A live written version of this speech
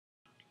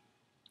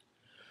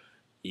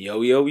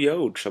Yo, yo,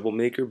 yo,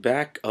 Troublemaker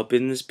back up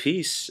in this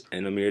piece,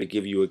 and I'm here to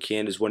give you a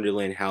Candace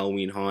Wonderland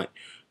Halloween Haunt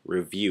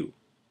review.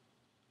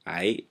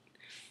 Alright?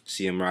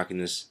 See, I'm rocking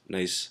this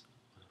nice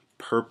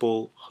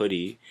purple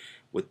hoodie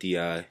with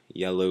the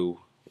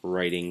yellow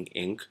writing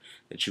ink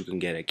that you can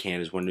get at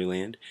Candace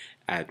Wonderland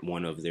at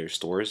one of their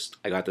stores.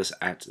 I got this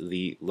at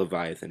the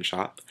Leviathan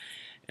shop.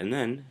 And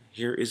then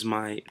here is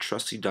my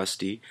trusty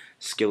dusty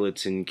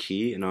skeleton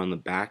key, and on the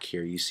back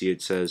here you see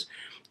it says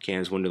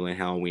Candace Wonderland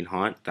Halloween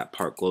Haunt. That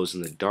part glows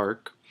in the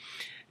dark.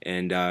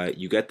 And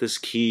you get this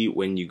key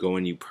when you go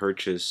and you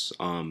purchase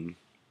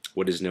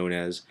what is known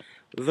as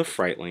the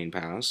Fright Lane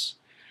Pass.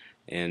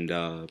 And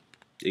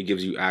it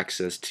gives you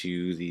access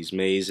to these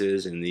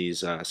mazes and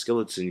these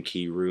skeleton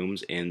key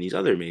rooms and these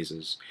other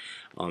mazes.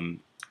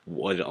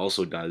 What it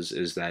also does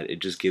is that it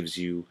just gives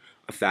you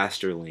a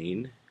faster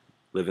lane,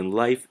 living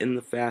life in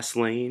the fast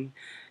lane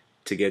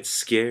to get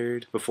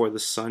scared before the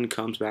sun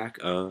comes back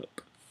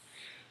up.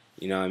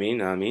 You know what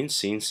I mean?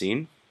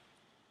 Scene.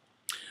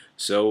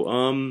 So,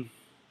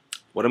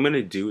 what I'm going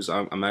to do is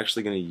I'm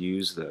actually going to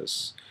use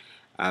this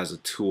as a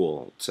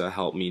tool to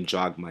help me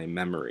jog my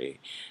memory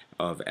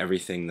of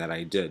everything that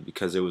I did,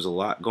 because there was a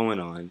lot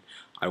going on.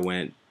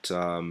 I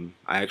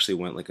actually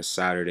went like a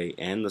Saturday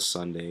and the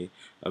Sunday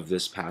of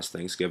this past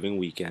Thanksgiving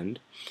weekend,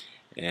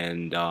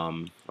 and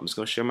I'm just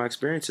going to share my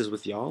experiences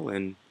with y'all,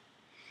 and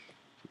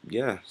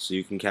yeah, so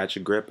you can catch a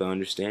grip and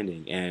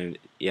understanding. And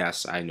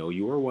yes, I know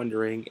you are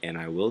wondering, and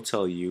I will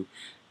tell you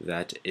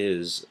that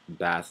is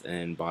Bath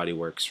and Body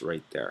Works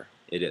right there.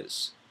 It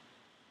is.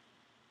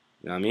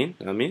 You know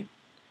what I mean?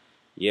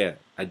 Yeah,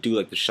 I do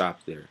like to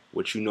shop there.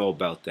 What you know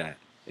about that?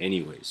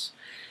 Anyways,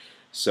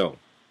 so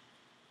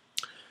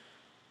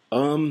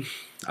I'm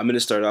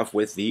gonna start off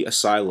with the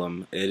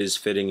asylum. It is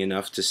fitting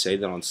enough to say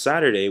that on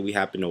Saturday we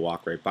happened to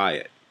walk right by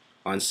it.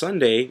 On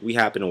Sunday we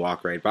happened to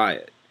walk right by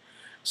it.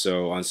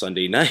 So on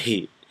Sunday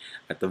night,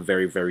 at the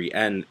very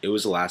end, it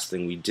was the last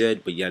thing we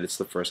did, but yet it's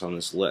the first on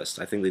this list.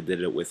 I think they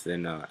did it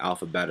within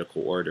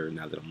alphabetical order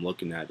now that I'm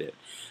looking at it.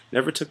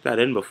 Never took that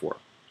in before.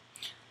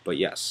 But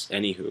yes,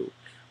 anywho.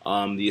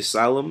 The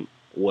asylum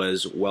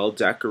was well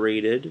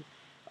decorated,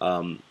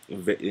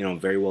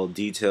 very well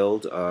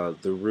detailed.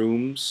 The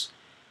rooms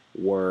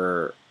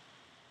were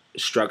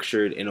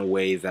structured in a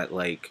way that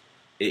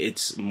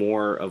it's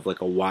more of like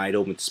a wide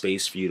open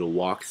space for you to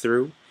walk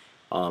through.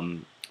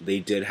 They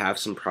did have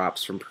some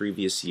props from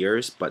previous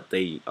years, but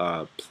they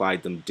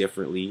applied them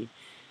differently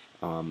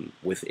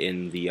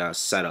within the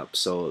setup,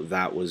 so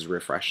that was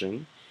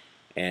refreshing.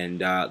 And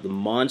the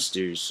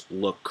monsters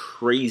look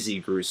crazy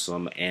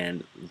gruesome,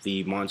 and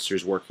the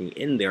monsters working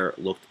in there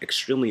looked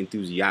extremely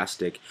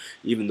enthusiastic,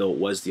 even though it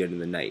was the end of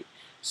the night.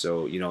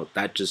 So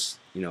that just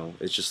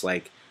it's just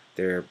like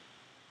they're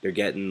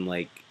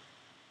getting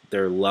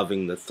they're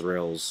loving the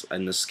thrills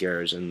and the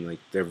scares, and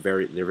they're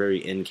very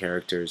in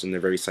characters, and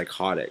they're very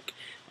psychotic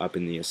up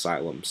in the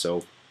asylum.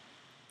 So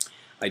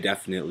I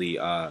definitely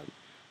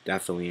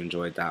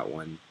enjoyed that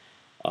one.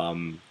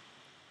 Now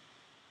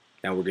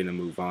we're gonna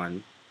move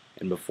on,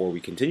 and before we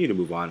continue to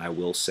move on, I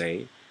will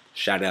say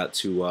shout out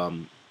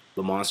to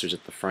the monsters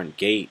at the front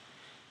gate.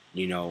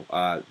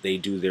 They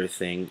do their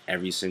thing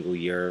every single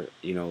year.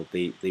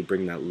 They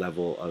bring that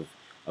level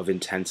of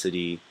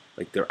intensity.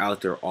 Like, they're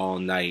out there all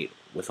night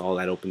with all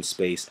that open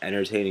space,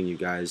 entertaining you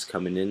guys,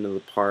 coming into the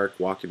park,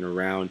 walking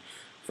around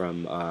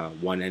from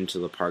one end to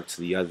the park to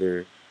the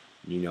other.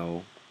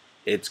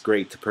 It's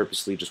great to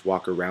purposely just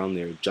walk around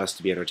there just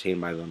to be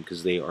entertained by them,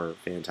 because they are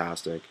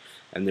fantastic,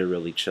 and they're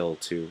really chill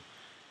too.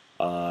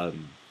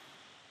 And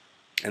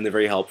they're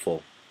very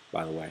helpful,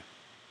 by the way.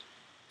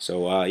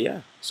 So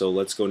yeah, so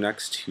let's go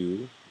next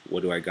to,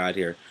 what do I got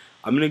here?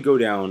 I'm gonna go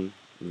down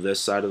this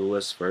side of the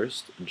list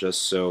first,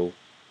 just so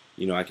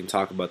I can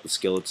talk about the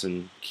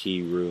skeleton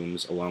key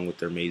rooms along with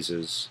their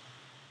mazes,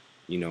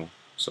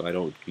 so I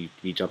don't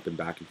be jumping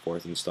back and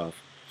forth and stuff.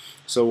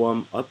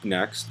 So up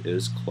next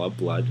is Club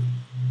Blood.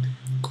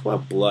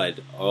 Club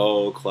Blood,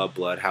 oh Club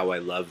Blood, how I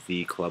love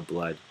the Club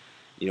Blood.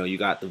 You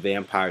got the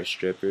vampire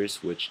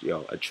strippers, which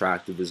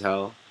attractive as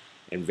hell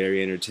and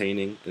very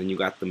entertaining. And then you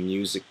got the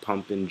music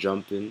pumping,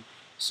 jumping.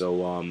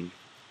 So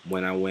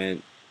when I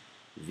went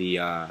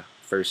the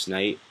first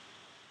night,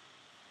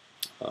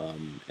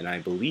 and I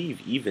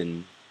believe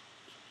even,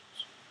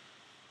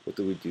 what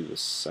did we do the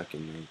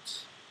second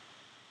night?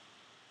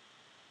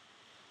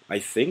 I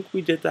think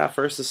we did that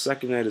the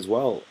second night as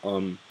well.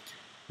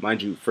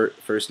 Mind you,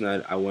 first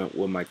night I went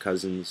with my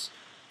cousins.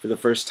 For the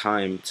first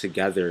time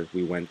together,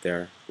 we went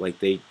there. Like,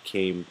 they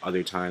came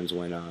other times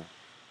when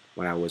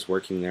I was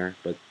working there,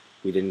 but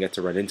we didn't get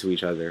to run into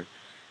each other.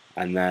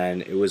 And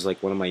then it was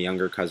like one of my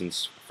younger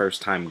cousins'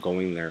 first time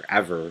going there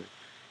ever.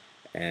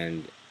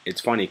 And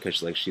it's funny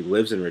because she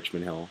lives in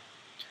Richmond Hill,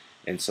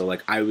 and so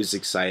I was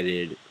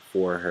excited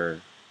for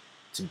her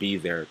to be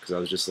there, because I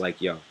was just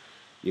like, yo,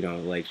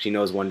 she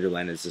knows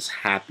Wonderland is this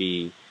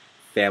happy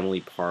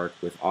family park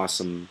with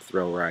awesome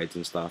thrill rides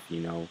and stuff,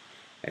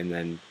 and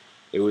then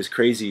it was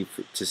crazy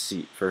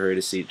for her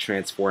to see it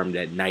transformed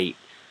at night,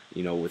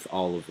 with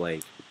all of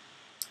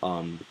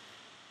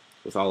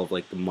with all of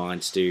like the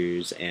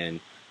monsters and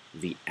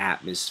the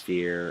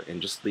atmosphere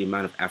and just the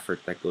amount of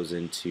effort that goes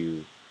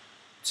into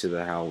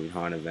the Halloween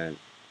Haunt event.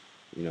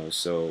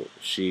 So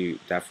she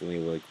definitely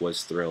like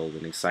was thrilled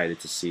and excited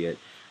to see it,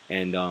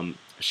 and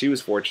she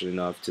was fortunate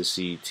enough to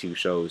see two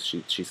shows.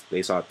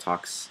 They saw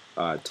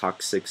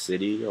Toxic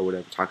City or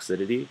whatever,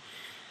 Toxicity,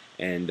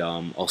 and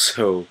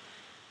also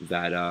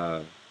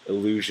that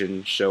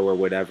Illusion show or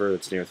whatever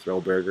that's near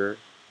Thrillburger.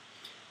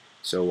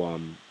 So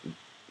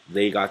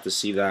they got to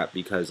see that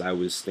because I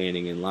was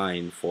standing in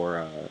line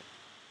for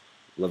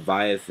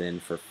Leviathan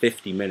for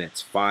 50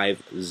 minutes,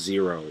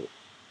 50.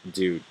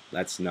 Dude,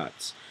 that's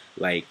nuts.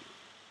 Like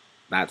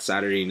that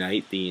Saturday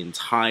night, the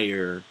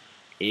entire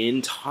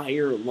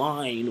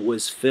line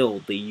was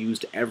filled. They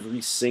used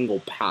every single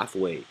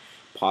pathway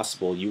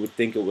possible. You would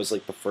think it was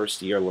like the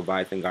first year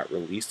Leviathan got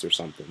released or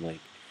something.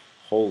 Like,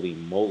 holy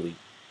moly.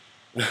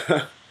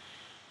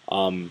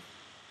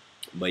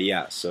 But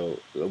yeah, so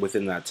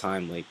within that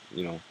time, like,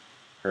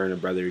 her and her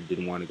brother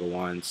didn't want to go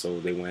on, so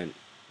they went,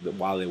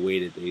 while they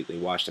waited, they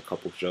watched a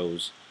couple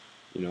shows,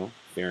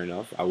 fair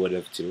enough. I would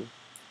have too.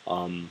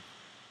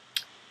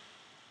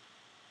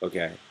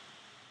 Okay,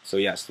 so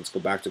yes, let's go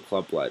back to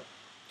Club Blood.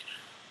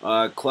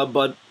 Club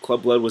Blood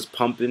was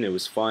pumping. It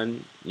was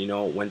fun.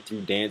 Went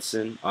through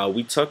dancing.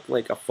 We took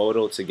like a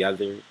photo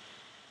together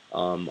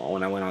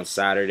when I went on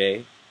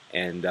Saturday,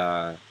 and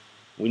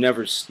we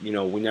never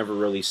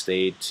really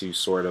stayed to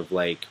sort of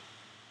like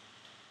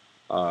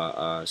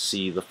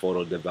see the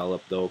photo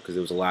develop though, because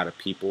there was a lot of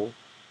people.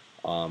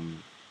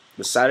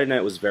 The Saturday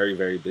night was very,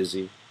 very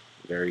busy,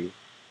 very.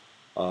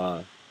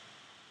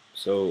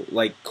 So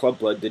like Club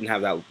Blood didn't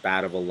have that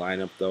bad of a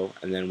lineup though,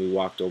 and then we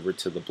walked over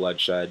to the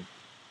Bloodshed,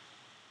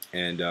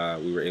 and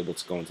we were able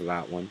to go into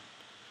that one.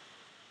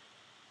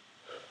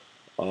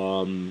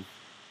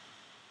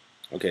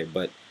 Okay,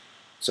 but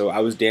so I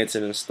was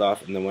dancing and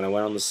stuff, and then when I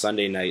went on the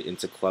Sunday night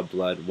into Club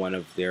Blood, one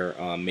of their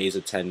maze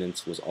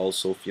attendants was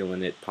also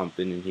feeling it,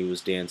 pumping, and he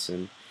was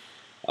dancing.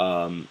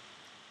 The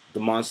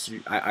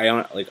monster,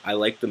 I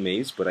like the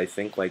maze, but I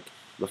think like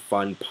the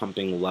fun,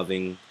 pumping,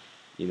 loving,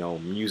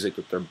 music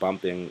that they're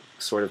bumping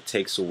sort of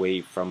takes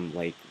away from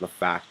like the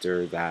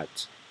factor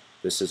that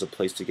this is a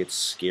place to get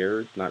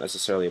scared, not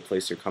necessarily a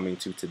place you're coming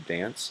to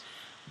dance.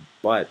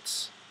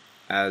 But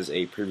as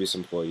a previous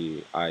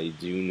employee, I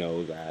do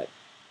know that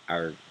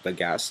the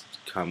guests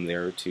come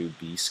there to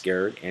be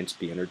scared and to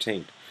be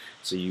entertained.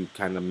 So you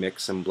kind of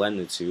mix and blend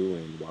the two,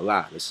 and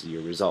voila, this is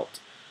your result.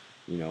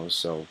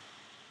 So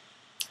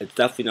it's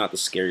definitely not the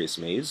scariest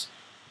maze,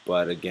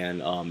 but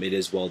again, it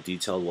is well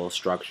detailed, well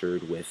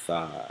structured with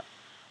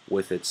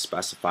its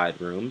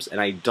specified rooms.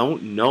 And I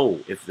don't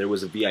know if there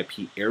was a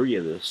VIP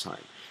area this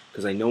time,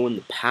 because I know in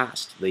the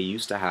past they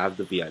used to have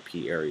the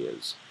VIP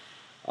areas.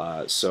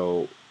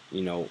 So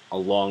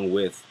along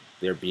with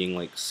there being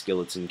like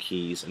skeleton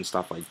keys and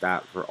stuff like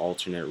that for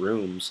alternate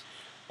rooms,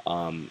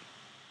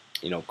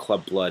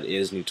 Club Blood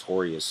is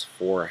notorious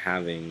for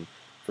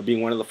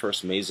being one of the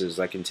first mazes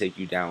that can take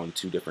you down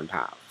two different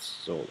paths.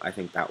 So I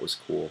think that was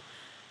cool.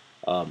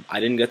 I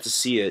didn't get to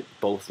see it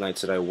both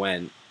nights that I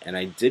went, and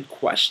I did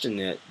question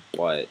it,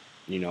 but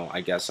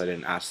I guess I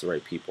didn't ask the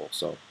right people.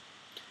 So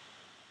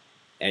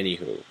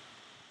anywho,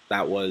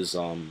 that was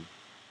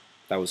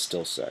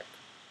still sick.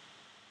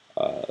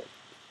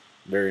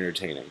 Very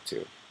entertaining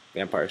too.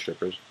 Vampire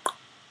strippers.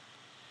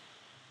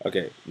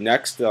 Okay,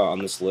 next on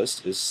this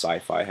list is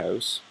Sci-Fi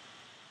House.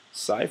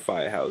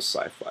 Sci-Fi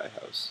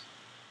House.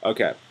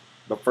 Okay,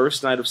 the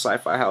first night of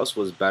Sci-Fi House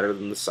was better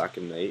than the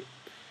second night.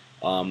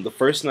 The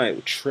first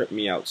night tripped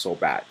me out so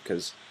bad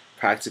because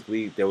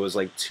practically there was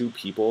like two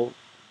people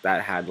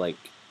that had like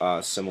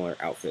similar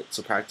outfits.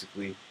 So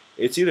practically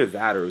it's either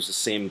that or it was the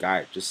same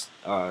guy, just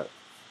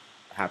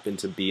happened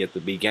to be at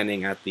the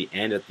beginning, at the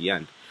end, at the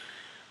end.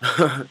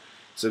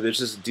 So there's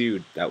this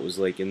dude that was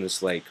like in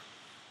this like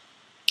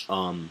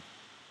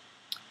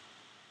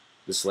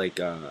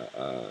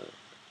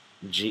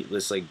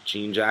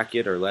jean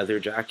jacket or leather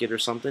jacket or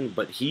something,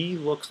 but he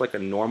looks like a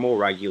normal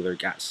regular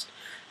guest.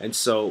 And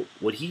so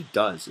what he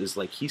does is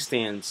like he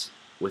stands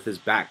with his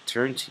back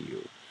turned to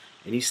you,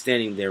 and he's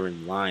standing there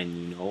in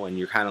line, and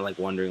you're kind of like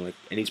wondering like,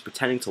 and he's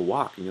pretending to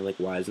walk, and you're like,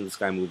 why isn't this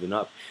guy moving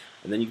up?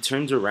 And then he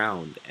turns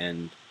around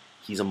and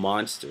he's a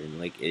monster, and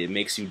like it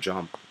makes you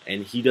jump.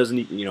 And he doesn't,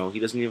 he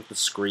doesn't even have to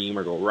scream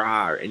or go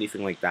rah or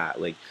anything like that.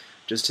 Like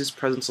just his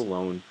presence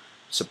alone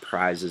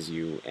surprises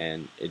you,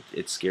 and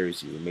it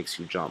scares you. It makes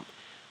you jump.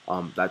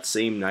 That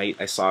same night,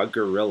 I saw a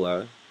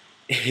gorilla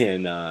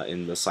in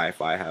the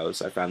Sci-Fi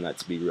House. I found that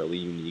to be really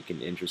unique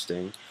and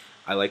interesting.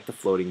 I like the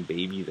floating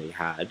baby they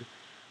had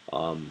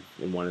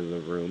in one of the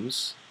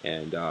rooms,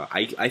 and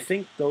I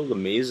think though the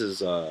maze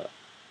is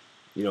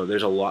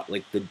there's a lot,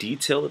 like the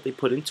detail that they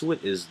put into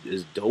it is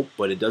dope,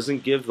 but it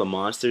doesn't give the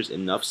monsters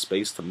enough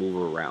space to move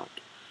around.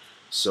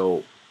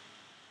 So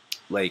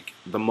like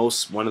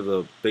one of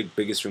the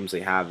biggest rooms they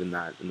have in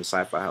the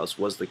Sci-Fi House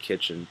was the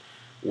kitchen,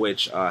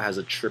 which has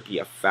a trippy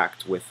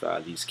effect with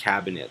these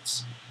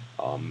cabinets,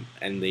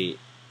 and they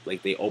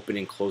open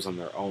and close on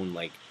their own,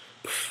 like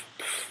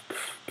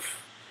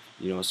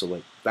You know, so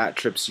like that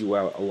trips you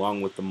out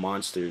along with the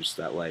monsters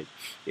that like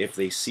if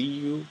they see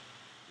you,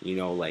 you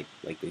know, like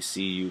they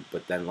see you,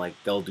 but then like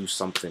they'll do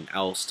something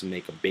else to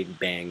make a big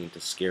bang and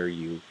to scare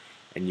you,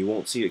 and you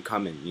won't see it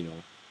coming, you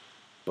know.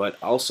 But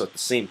also at the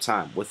same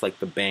time with like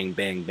the bang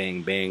bang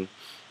bang bang,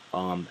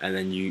 and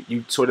then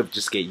you sort of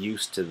just get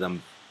used to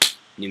them,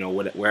 you know,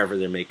 wherever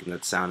they're making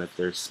that sound. If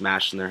they're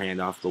smashing their hand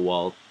off the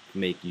wall to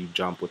make you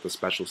jump with a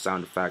special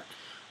sound effect,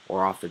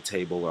 or off the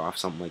table or off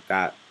something like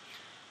that.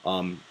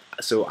 Um,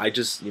 so I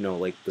just, you know,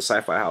 like the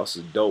sci-fi house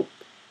is dope,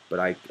 but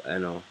I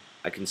know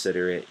I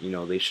consider it, you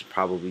know, they should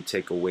probably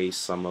take away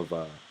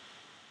uh,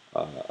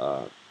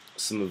 uh,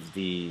 some of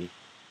the,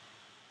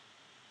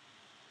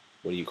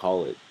 what do you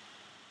call it,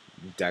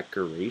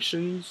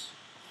 decorations,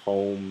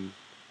 home,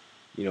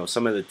 you know,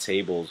 some of the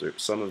tables or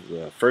some of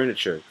the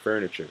furniture,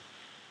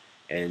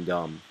 and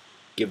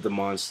give the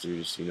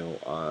monsters, you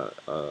know,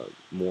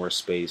 more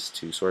space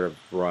to sort of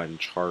run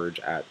charge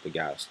at the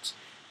guests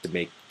to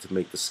make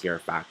the scare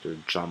factor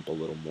jump a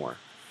little more.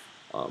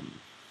 Um,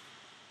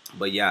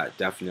 but yeah,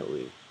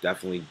 definitely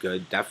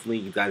good.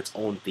 Definitely got its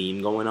own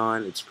theme going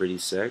on. It's pretty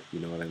sick. You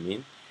know what I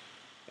mean?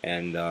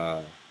 And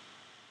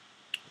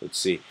let's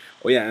see.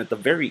 Oh yeah, and at the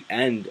very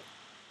end,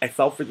 I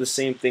fell for the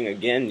same thing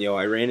again, yo.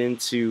 I ran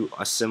into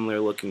a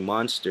similar looking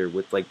monster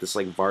with like this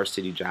like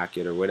varsity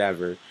jacket or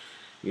whatever.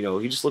 You know,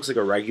 he just looks like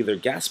a regular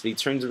guest, but he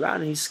turns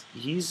around and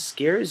he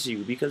scares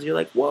you because you're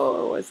like,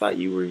 whoa, I thought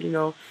you were, you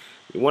know,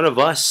 one of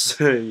us.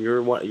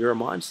 You're a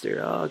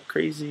monster. Oh,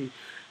 crazy.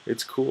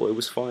 It's cool. It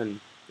was fun.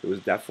 It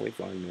was definitely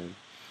fun, man.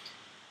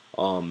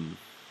 Um,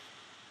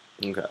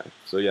 okay.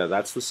 So yeah,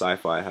 that's the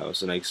sci-fi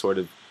house, and I sort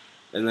of,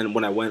 and then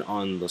when I went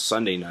on the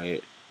Sunday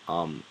night,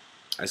 um,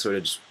 I sort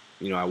of just,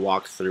 you know, I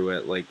walked through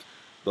it. Like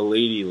the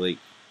lady like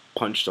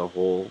punched a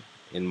hole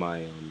in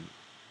my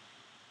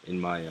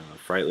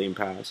fright lane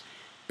pass,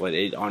 but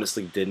it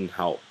honestly didn't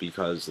help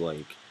because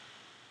like,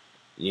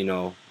 you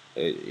know,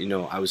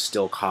 I was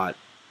still caught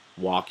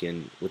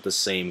walking with the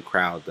same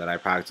crowd that I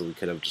practically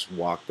could have just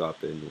walked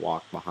up and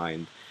walked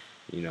behind,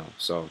 you know.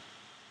 So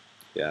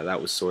yeah,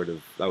 that was sort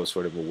of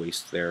a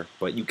waste there.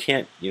 But you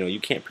can't, you know, you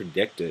can't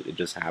predict it. It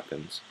just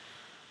happens.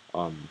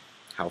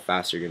 How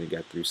fast you're gonna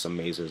get through some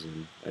mazes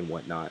and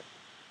whatnot.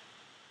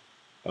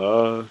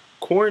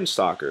 Corn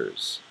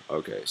stalkers.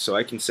 Okay, so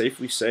I can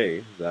safely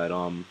say that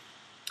on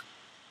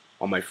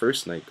my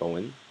first night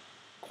going,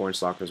 corn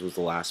stalkers was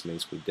the last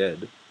maze we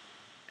did,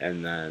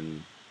 and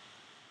then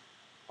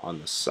on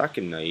the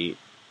second night,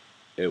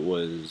 it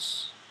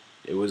was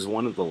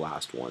one of the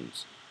last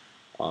ones.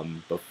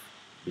 But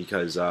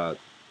because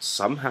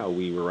somehow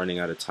we were running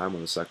out of time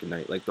on the second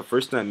night. Like the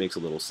first night makes a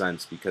little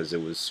sense because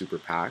it was super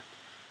packed.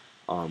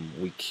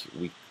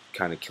 We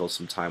kind of killed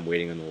some time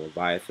waiting on the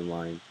Leviathan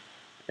line,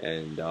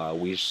 and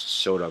we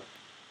showed up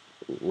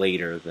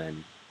later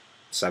than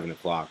 7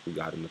 o'clock. We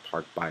got in the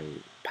park by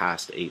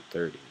past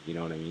 8:30. You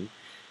know what I mean?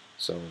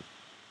 So,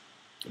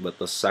 but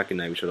the second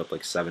night we showed up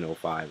like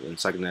 7:05, and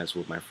the second night was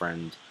with my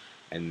friend,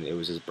 and it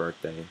was his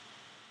birthday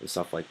and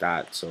stuff like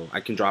that. So I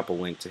can drop a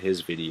link to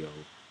his video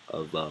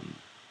of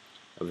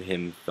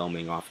him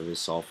filming off of his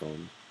cell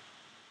phone,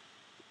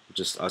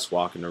 just us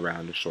walking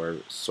around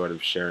and sort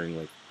of sharing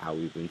like how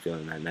we've been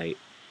feeling that night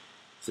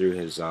through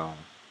his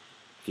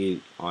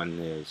he on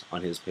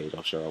his page.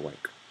 I'll share a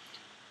link.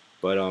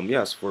 But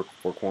yes, for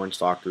corn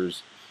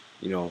stalkers,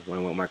 you know, when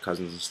I went with my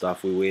cousins and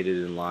stuff, we waited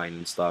in line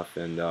and stuff,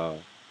 and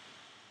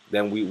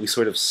then we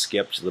sort of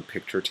skipped the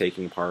picture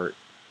taking part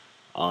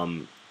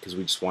because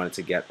we just wanted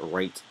to get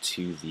right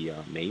to the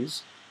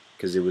maze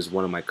because it was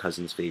one of my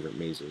cousin's favorite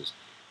mazes,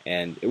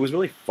 and it was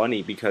really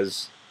funny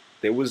because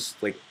there was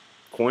like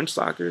corn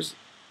stalkers.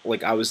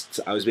 Like I was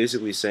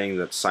basically saying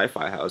that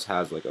Sci-Fi House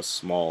has like a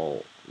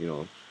small, you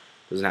know,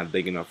 doesn't have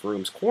big enough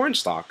rooms. Corn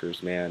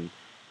stalkers, man,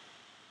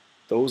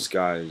 those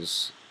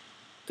guys,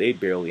 they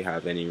barely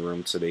have any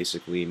room to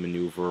basically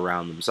maneuver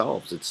around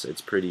themselves.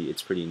 It's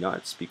pretty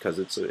nuts because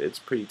it's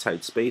pretty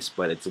tight space,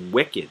 but it's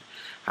wicked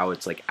how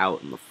it's like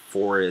out in the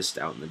forest,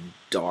 out in the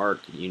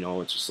dark. You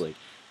know, it's just like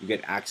you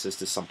get access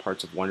to some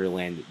parts of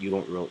Wonderland that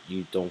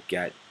you don't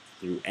get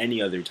through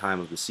any other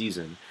time of the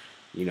season.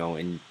 You know,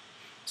 and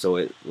so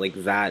it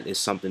like that is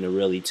something to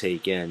really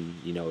take in.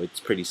 You know, it's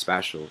pretty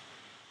special.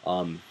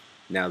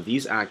 Now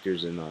these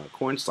actors in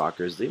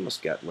Cornstalkers, they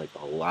must get like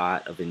a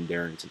lot of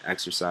endurance and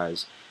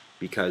exercise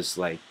because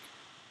like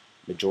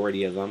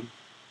majority of them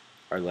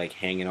are like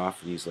hanging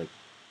off of these like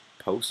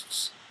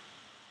posts,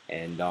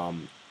 and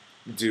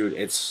dude,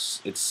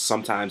 it's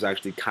sometimes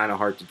actually kind of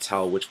hard to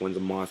tell which one's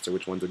a monster,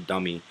 which one's a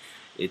dummy.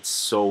 It's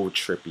so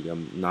trippy.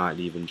 I'm not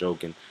even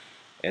joking.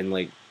 And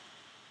like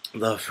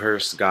the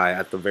first guy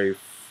at the very,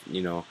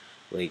 you know,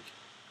 like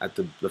at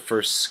the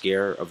first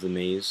scare of the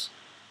maze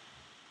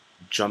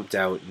jumped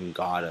out and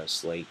got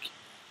us. Like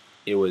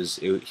he was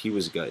good.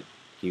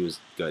 He was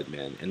good,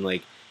 man. And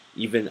like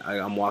even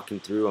I'm walking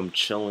through, I'm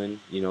chilling,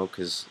 you know,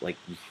 because like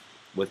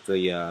with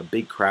the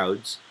big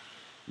crowds,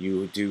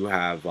 you do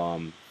have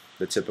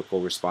the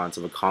typical response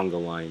of a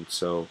conga line.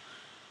 So,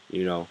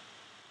 you know,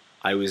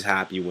 I was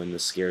happy when the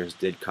scares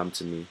did come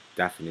to me,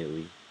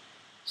 definitely.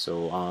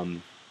 So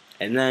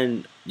and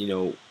then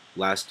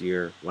last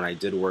year when I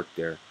did work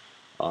there,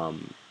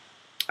 um,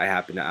 I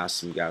happened to ask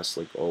some guests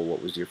like, "Oh,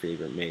 what was your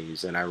favorite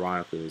maze?" And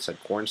ironically, they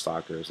said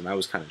Cornstalkers, and I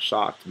was kind of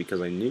shocked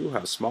because I knew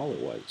how small it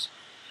was.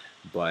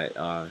 But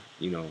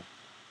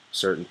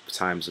certain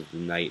times of the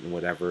night and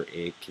whatever,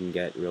 it can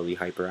get really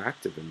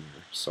hyperactive in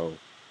there. So,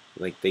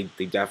 like they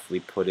definitely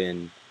put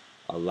in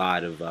a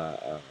lot of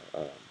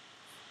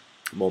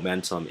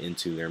momentum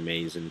into their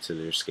maze, into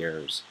their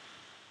scares.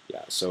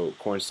 Yeah, so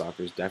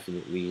Cornstalkers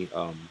definitely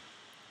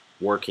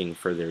working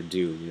for their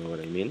due. You know what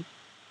I mean?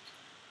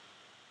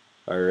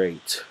 All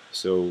right.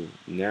 So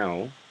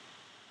now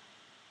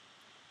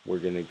we're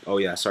gonna. Oh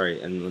yeah,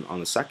 sorry. And on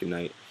the second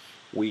night,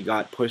 we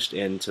got pushed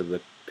into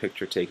the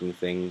picture taking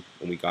thing,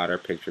 and we got our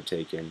picture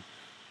taken.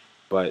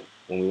 But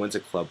when we went to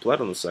Club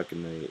Blood on the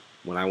second night,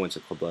 when I went to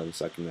Club Blood on the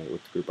second night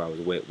with the group I was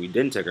with, we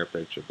didn't take our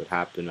picture, but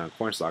happened on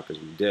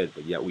Cornstalkers we did,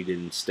 but yet we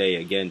didn't stay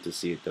again to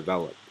see it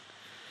develop.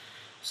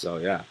 So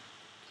yeah.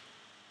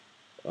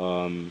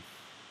 Um,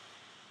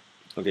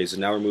 okay, so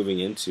now we're moving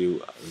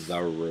into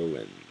the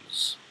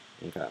ruins.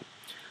 Okay.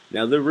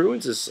 Now the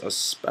ruins is a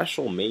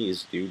special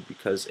maze, dude,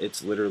 because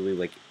it's literally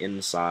like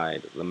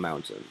inside the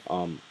mountain.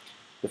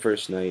 The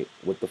first night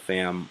with the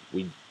fam,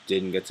 we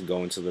didn't get to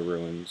go into the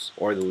ruins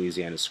or the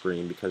Louisiana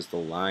Scream because the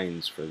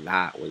lines for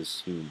that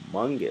was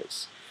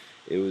humongous.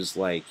 It was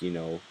like,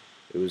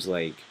 it was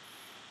like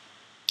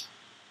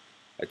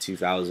a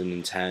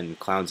 2010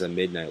 Clowns at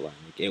Midnight line.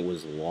 Like it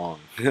was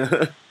long.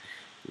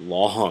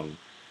 Long.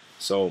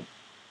 So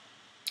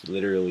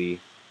literally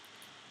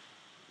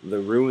the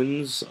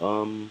ruins,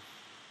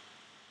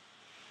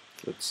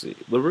 let's see.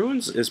 The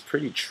ruins is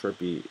pretty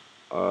trippy.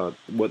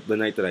 What the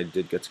night that I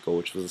did get to go,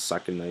 which was the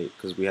second night,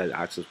 because we had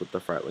access with the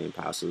front lane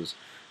passes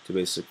to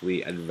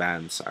basically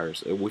advance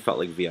ours. We felt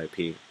like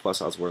VIP.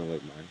 Plus, I was wearing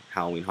like my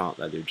Halloween hot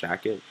leather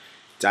jacket.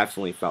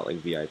 Definitely felt like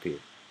VIP.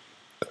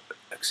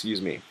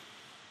 Excuse me.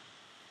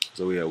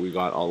 So yeah, we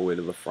got all the way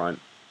to the front,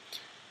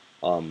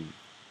 um,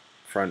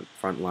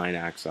 front line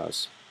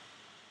access,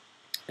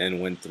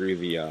 and went through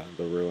the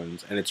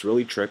ruins. And it's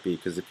really trippy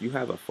because if you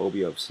have a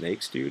phobia of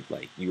snakes, dude,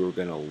 like you are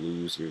gonna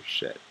lose your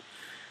shit.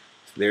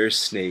 There's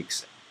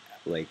snakes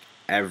like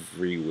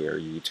everywhere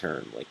you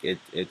turn. Like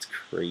it's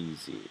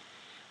crazy.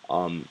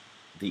 Um,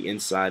 the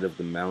inside of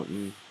the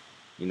mountain,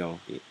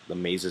 the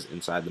mazes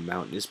inside the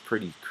mountain is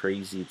pretty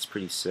crazy. It's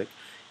pretty sick.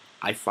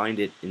 I find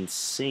it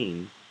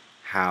insane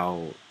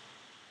how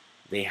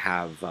they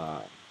have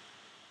uh,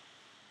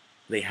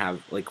 they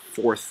have like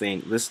four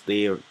things.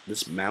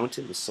 This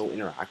mountain is so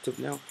interactive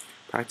now,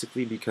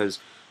 practically because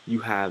you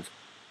have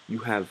you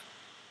have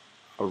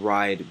a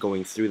ride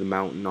going through the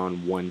mountain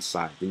on one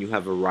side. Then you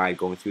have a ride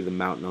going through the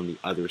mountain on the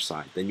other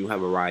side. Then you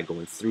have a ride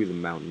going through the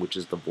mountain, which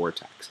is the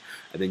vortex.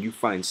 And then you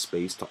find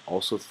space to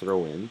also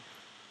throw in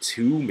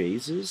two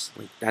mazes.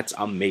 Like that's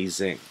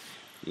amazing,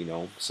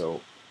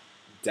 So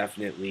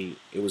definitely,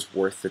 it was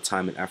worth the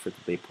time and effort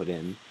that they put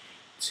in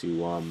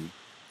to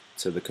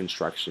the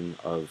construction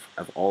of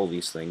all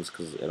these things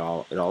because it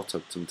all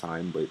took some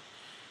time, but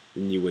the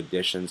new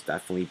additions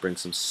definitely bring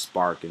some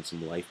spark and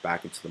some life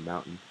back into the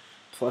mountain.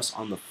 Plus,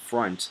 on the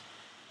front,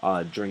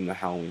 during the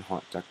Halloween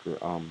haunt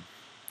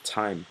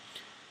time,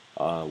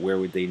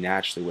 where they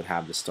naturally would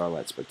have the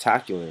Starlight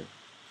Spectacular,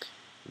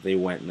 they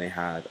went and they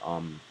had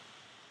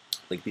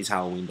like these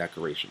Halloween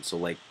decorations. So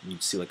like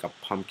you'd see like a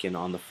pumpkin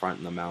on the front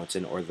in the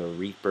mountain, or the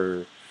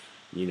Reaper.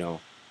 You know,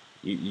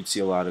 you'd see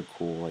a lot of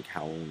cool like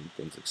Halloween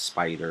things like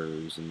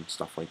spiders and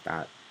stuff like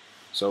that.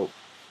 So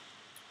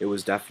it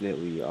was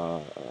definitely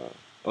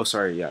oh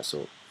sorry, yeah.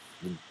 So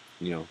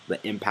the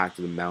impact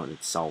of the mountain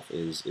itself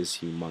is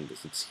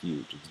humongous. It's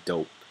huge. It's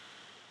dope.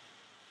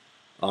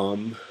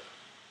 Um,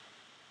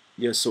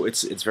 yeah, so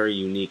it's very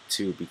unique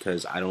too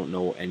because I don't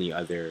know any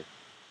other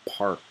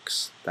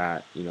parks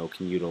that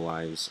can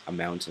utilize a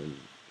mountain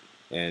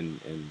and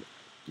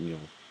you know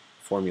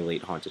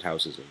formulate haunted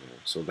houses in there.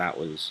 So that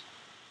was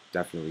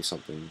definitely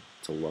something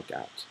to look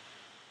at.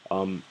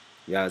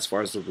 Yeah, as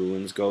far as the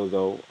ruins go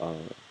though,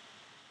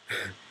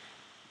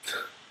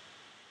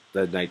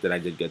 the night that I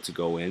did get to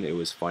go in, it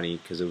was funny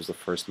because it was the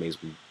first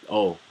maze we.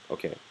 Oh,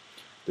 okay.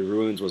 The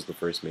ruins was the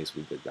first maze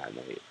we did that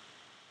night.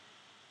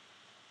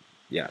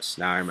 Yes,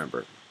 now I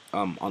remember.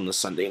 On the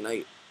Sunday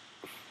night.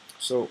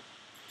 So,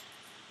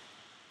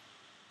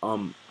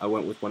 I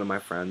went with one of my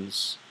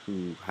friends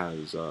who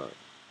has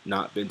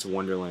not been to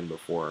Wonderland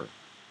before,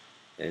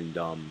 and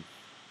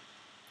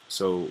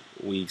so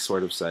we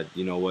sort of said,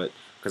 you know what?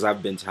 Because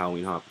I've been to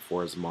Halloween Haunt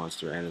before as a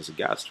monster and as a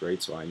guest,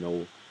 right? So I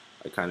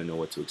kind of know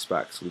what to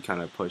expect. So we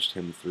kind of pushed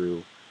him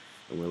through,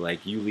 and we're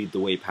like, you lead the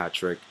way,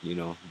 Patrick.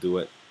 Do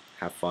it,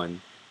 have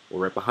fun.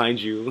 We're right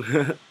behind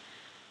you.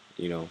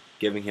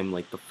 Giving him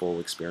like the full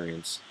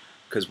experience.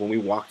 Because when we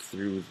walked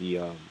through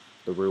the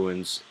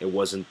ruins, it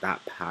wasn't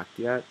that packed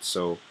yet,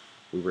 so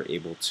we were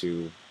able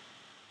to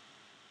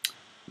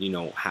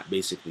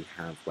basically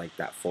have like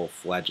that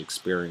full-fledged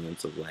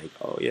experience of like,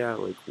 oh yeah,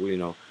 like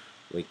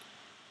like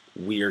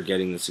we are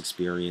getting this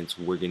experience.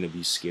 We're gonna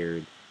be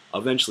scared.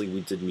 Eventually,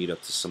 we did meet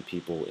up to some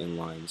people in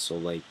line. So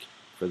like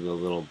for the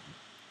little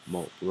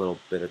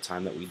bit of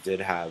time that we did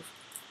have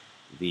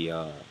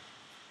the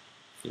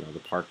the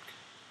park,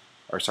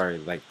 or sorry,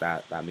 like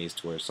that maze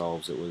to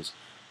ourselves. It was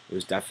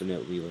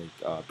definitely like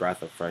a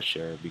breath of fresh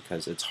air,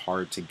 because it's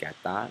hard to get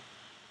that.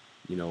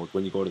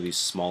 When you go to these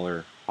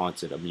smaller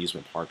haunted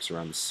amusement parks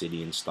around the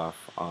city and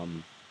stuff,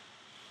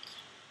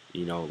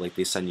 like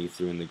they send you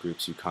through in the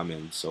groups you come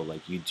in, so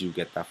like you do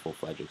get that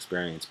full-fledged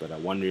experience. But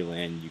at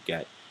Wonderland, you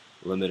get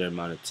a limited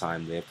amount of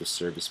time. They have to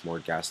service more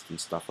guests and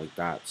stuff like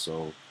that.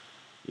 So,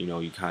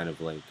 you kind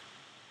of like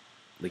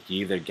you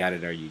either get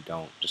it or you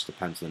don't. Just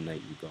depends on the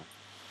night you go.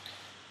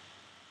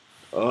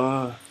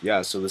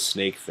 Yeah, so the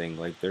snake thing,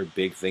 like their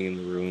big thing in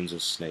the ruins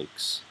is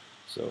snakes.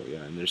 So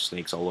yeah, and there's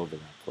snakes all over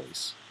that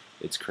place.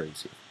 It's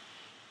crazy.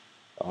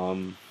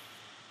 Um,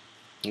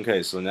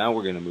 okay, so now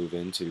we're gonna move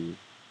into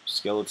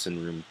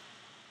skeleton room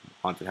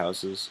haunted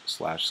houses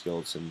slash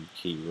skeleton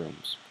key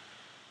rooms.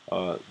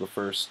 The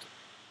first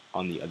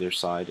on the other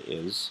side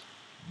is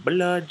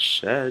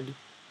bloodshed.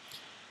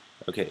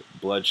 Okay,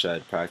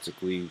 bloodshed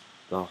practically.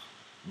 Oh,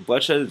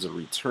 bloodshed is a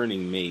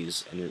returning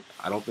maze, and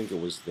I don't think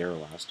it was there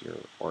last year,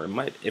 or it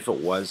might. If it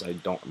was, I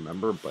don't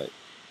remember. But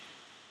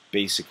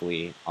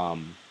basically,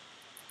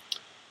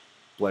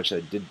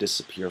 bloodshed did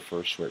disappear for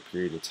a short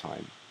period of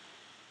time.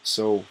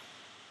 So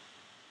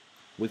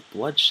with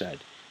bloodshed,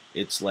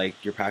 it's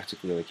like you're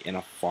practically like in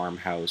a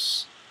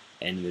farmhouse,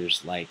 and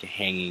there's like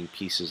hanging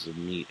pieces of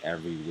meat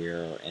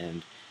everywhere,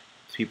 and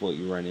people that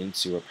you run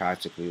into are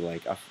practically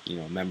like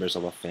members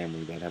of a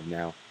family that have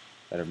now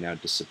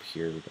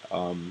disappeared.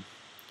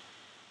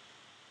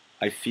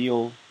 I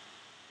feel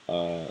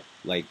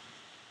like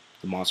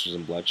the monsters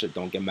in bloodshed.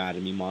 Don't get mad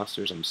at me,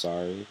 monsters. I'm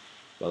sorry,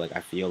 but like I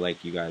feel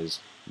like you guys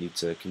need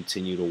to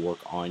continue to work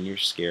on your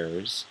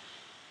scares,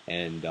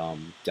 and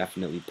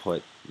definitely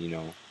put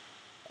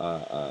uh,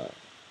 uh,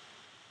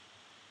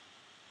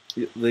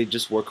 they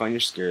just work on your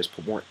scares,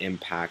 put more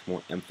impact,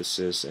 more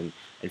emphasis, and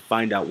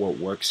find out what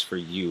works for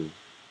you,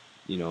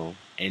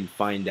 and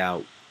find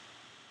out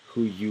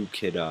who you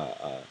could,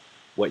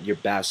 what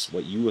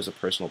you as a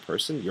personal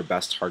person, your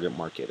best target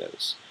market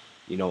is,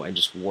 and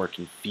just work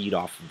and feed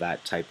off of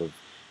that type of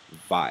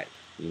vibe.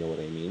 You know what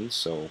I mean?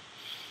 So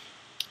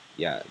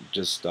yeah,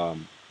 just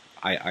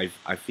I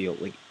feel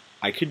like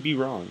I could be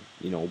wrong,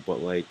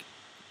 but like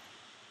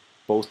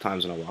both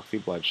times when I walk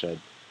through bloodshed,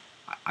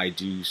 I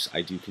do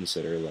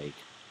consider like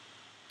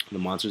the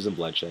monsters in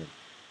bloodshed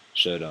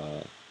should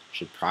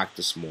should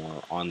practice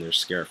more on their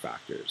scare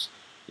factors.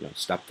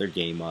 Step their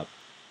game up,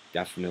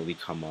 definitely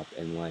come up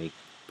and like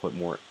put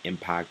more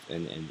impact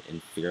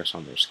and fierce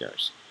on their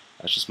scares.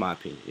 That's just my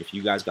opinion. If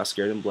you guys got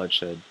scared in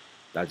bloodshed,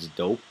 that's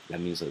dope. That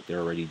means that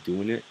they're already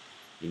doing it,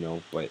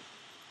 But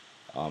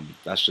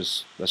that's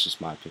just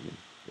my opinion.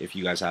 If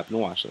you guys happen to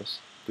watch this,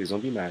 please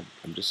don't be mad.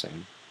 I'm just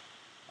saying.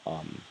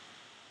 Um,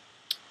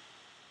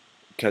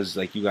 because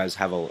like you guys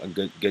have a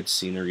good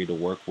scenery to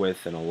work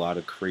with, and a lot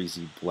of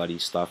crazy bloody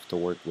stuff to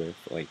work with,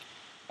 like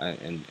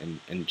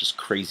and just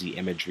crazy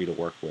imagery to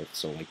work with.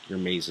 So like your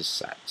maze is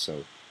set.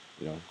 So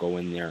go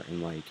in there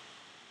and like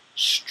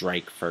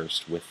strike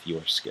first with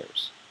your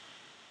scares.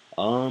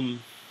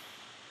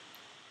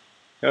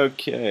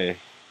 Okay,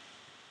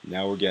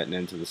 now we're getting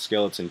into the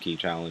skeleton key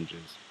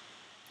challenges.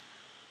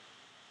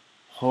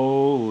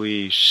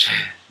 Holy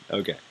shit.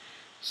 Okay,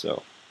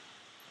 so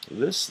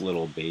this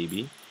little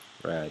baby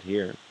right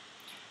here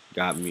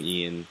got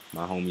me and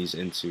my homies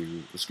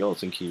into the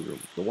skeleton key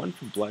room, the one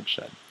from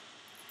bloodshed.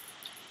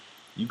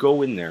 You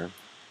go in there,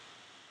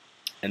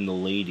 and the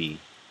lady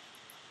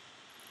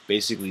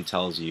basically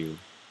tells you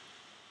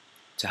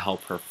to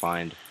help her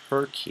find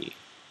her key.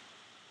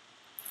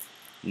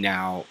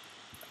 Now,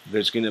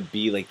 there's gonna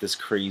be like this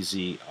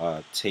crazy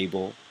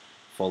table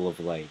full of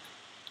like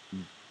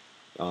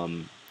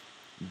um,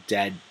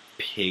 dead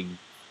pig,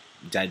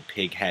 dead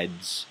pig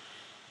heads,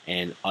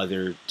 and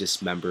other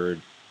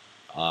dismembered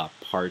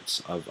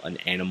parts of an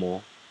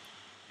animal,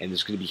 and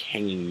there's gonna be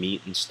hanging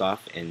meat and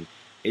stuff, and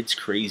it's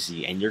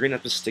crazy. And you're gonna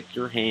have to stick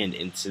your hand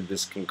into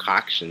this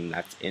concoction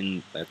that's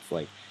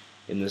like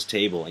in this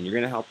table, and you're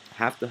gonna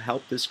have to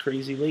help this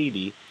crazy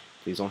lady.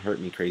 Please don't hurt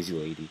me, crazy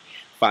lady.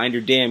 Find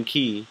her damn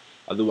key,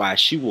 otherwise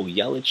she will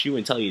yell at you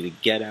and tell you to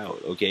get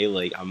out. Okay,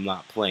 like I'm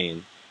not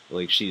playing.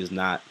 Like she is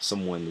not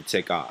someone to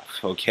tick off.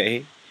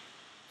 Okay,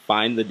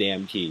 find the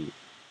damn key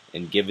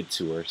and give it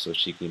to her so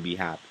she can be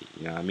happy.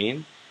 You know what I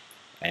mean?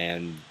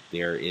 And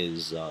there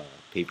is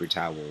paper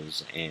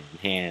towels and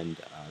hand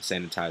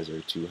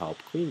sanitizer to help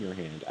clean your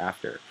hand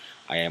after.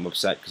 I am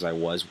upset because I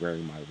was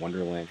wearing my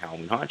Wonderland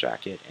Halloween hot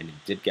jacket and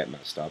it did get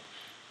messed up.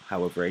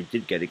 However, I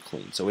did get it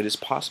clean, so it is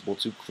possible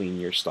to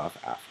clean your stuff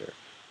after.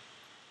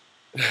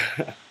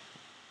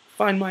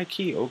 Find my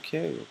key.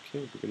 Okay,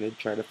 we're gonna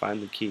try to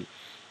find the key.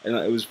 And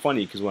it was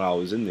funny because when I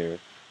was in there,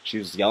 she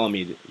was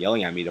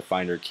yelling at me to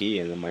find her key,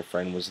 and then my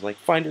friend was like,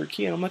 "Find her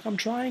key," and I'm like, "I'm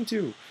trying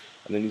to."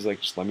 And then he's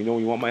like, "Just let me know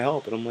when you want my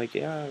help." And I'm like,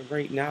 "Yeah,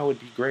 right now would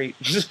be great."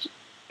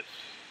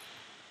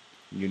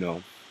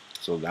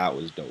 So that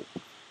was dope.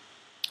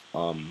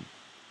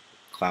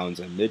 Clowns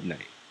at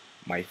Midnight,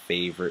 my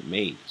favorite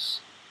maze.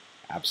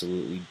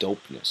 absolutely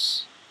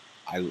dopeness.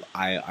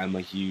 I'm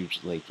a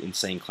huge like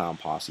Insane Clown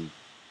Posse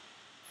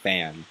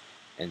fan,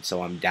 and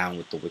so I'm down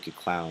with the Wicked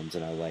Clowns,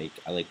 and I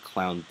like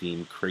clown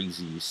themed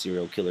crazy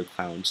serial killer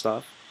clown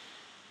stuff.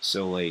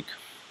 So like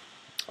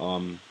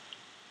um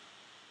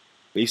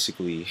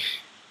basically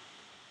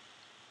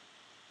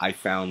I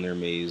found their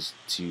maze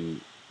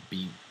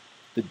be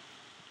the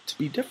to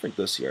be different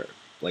this year.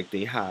 Like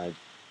they had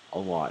a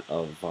lot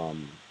of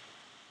um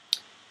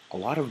a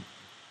lot of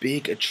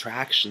big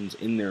attractions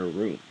in their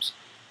rooms.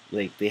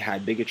 Like they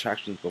had big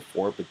attractions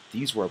before, but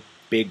these were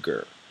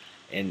bigger.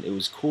 And it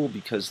was cool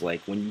because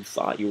like when you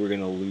thought you were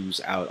gonna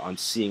lose out on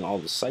seeing all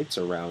the sights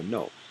around,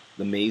 no.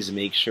 The maze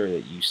makes sure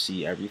that you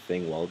see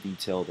everything well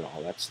detailed and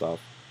all that stuff.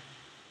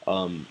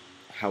 Um,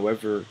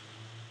 however,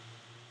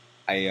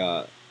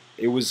 I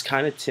it was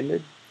kind of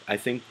timid. I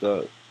think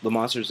the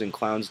monsters and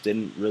clowns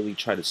didn't really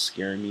try to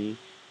scare me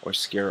or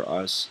scare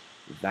us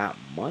that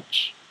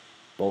much.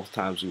 Both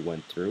times we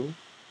went through.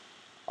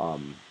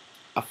 Um,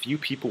 a few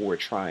people were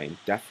trying,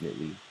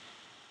 definitely,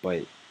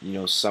 but you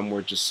know, some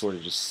were just sort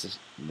of just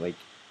like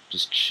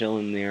just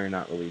chilling there,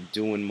 not really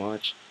doing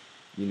much.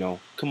 You know,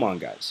 come on,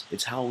 guys,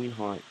 it's Halloween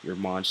Haunt. You're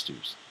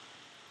monsters.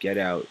 Get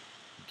out,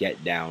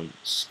 get down,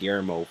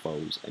 scare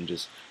mofo's, and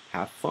just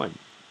have fun.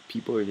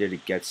 People are there to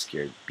get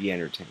scared, be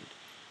entertained.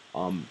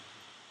 Um,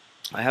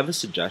 I have a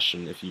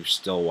suggestion if you're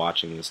still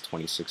watching this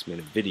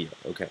 26-minute video.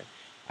 Okay,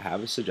 I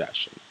have a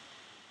suggestion.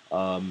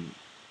 Um,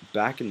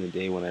 Back in the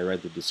day when I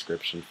read the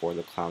description for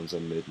the Clowns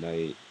at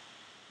Midnight,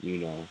 you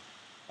know,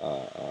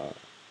 uh, uh,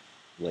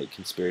 like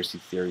conspiracy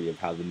theory of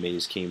how the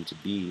maze came to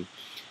be,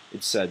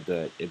 it said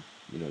that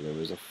there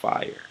was a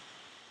fire.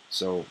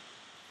 So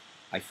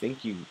I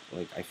think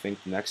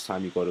next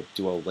time you go to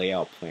do a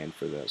layout plan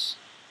for this,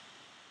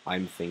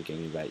 I'm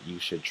thinking that you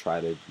should try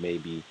to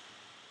maybe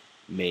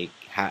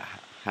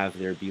have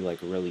there be like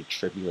really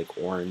trippy like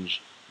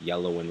orange,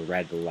 yellow, and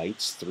red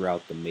lights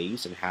throughout the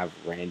maze and have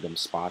random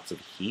spots of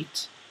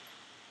heat,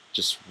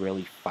 just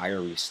really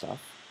fiery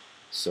stuff,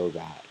 so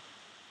that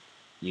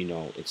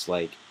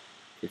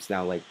it's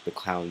now like the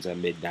clowns at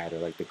midnight or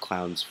like the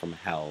clowns from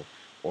hell,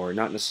 or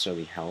not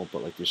necessarily hell,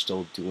 but like they're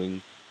still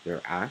doing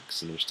their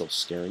acts and they're still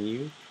scaring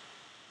you,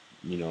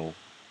 you know,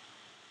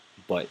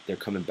 but they're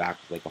coming back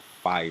with like a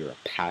fire,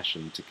 a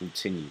passion to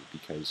continue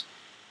because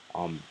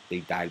they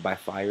died by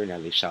fire, now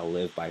they shall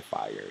live by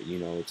fire. You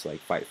know, it's like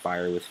fight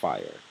fire with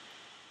fire.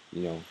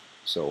 You know,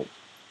 so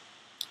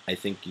I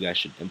think you guys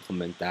should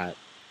implement that.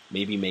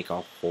 Maybe make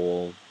a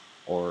hole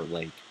or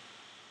like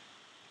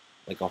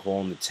a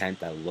hole in the tent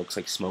that looks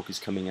like smoke is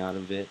coming out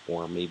of it,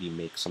 or maybe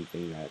make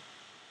something that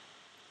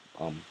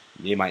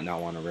you might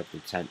not want to rip the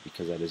tent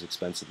because that is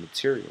expensive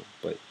material,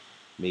 but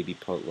maybe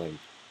put like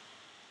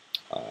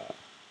uh,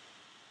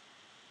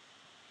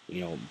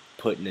 you know,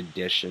 put an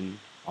addition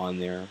on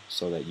there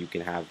so that you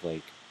can have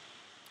like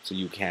so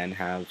you can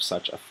have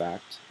such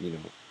effect. You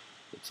know,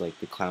 it's like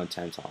the clown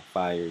tent's on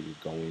fire, you're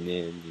going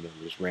in, you know,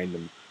 there's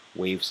random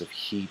waves of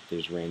heat,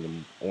 there's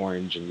random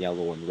orange and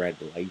yellow and red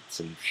lights,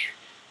 and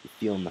you're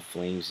feeling the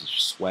flames, you're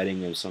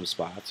sweating in some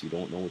spots, you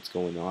don't know what's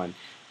going on,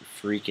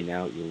 you're freaking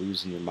out, you're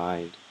losing your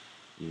mind,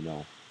 you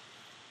know.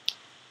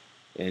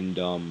 And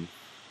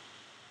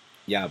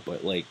yeah,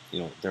 but like, you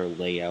know, their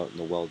layout and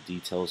the well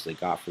details they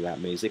got for that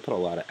maze, they put a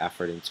lot of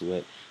effort into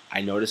it. I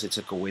noticed they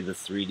took away the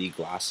 3D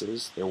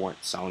glasses. They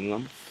weren't selling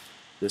them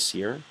this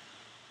year.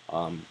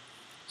 Um,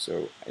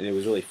 and it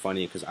was really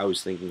funny because I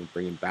was thinking of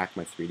bringing back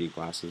my 3D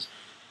glasses,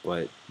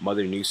 but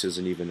Mother Noose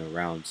isn't even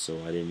around,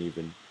 so I didn't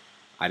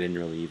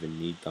really even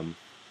need them.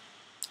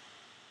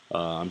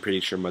 I'm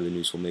pretty sure Mother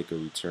Noose will make a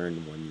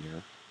return 1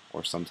 year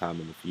or sometime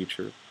in the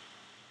future,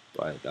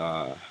 but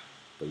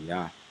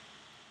yeah.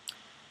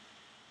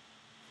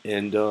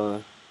 And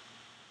the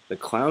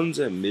Clowns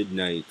at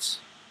Midnight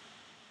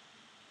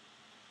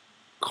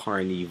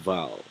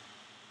Carnival,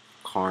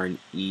 Carnival,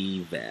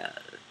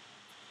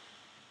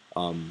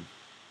 um,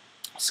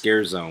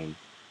 Scare Zone.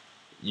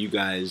 You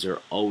guys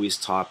are always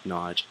top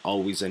notch,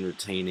 always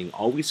entertaining,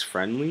 always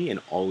friendly,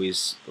 and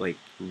always like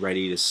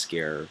ready to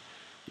scare.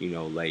 You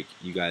know, like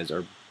you guys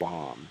are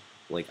bomb.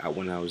 Like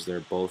when I was there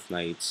both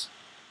nights,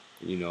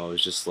 you know, it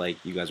was just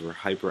like you guys were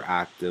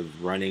hyperactive,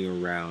 running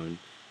around,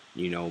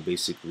 you know,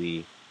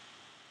 basically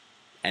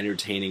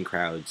entertaining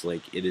crowds.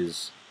 Like it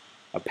is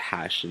a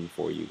passion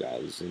for you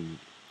guys, and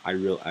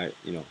you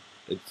know,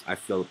 I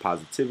feel the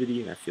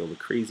positivity and I feel the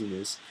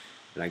craziness,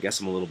 and I guess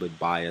I'm a little bit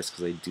biased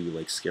because I do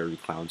like scary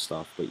clown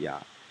stuff, but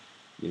yeah,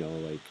 you know,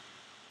 like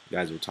you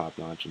guys are top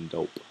notch and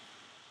dope.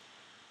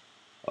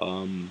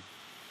 Um,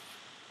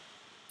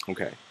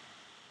 okay.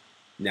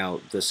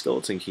 Now the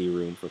skeleton key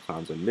room for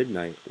Clowns at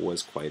Midnight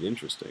was quite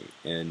interesting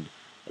and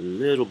a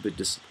little bit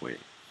disappointing.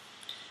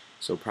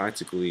 So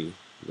practically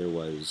there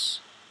was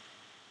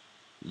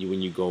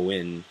when you go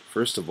in,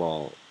 first of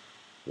all,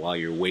 while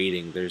you're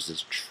waiting, there's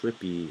this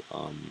trippy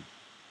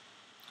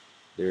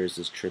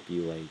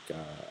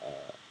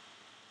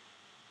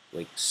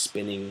like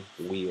spinning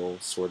wheel,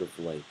 sort of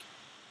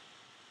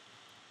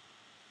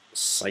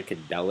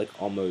psychedelic,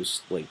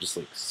 almost like just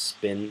like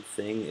spin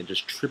thing. It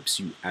just trips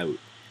you out,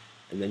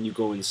 and then you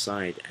go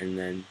inside, and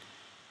then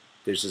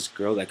there's this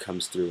girl that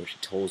comes through, and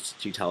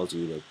she tells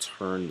you to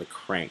turn the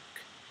crank,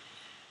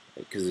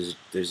 because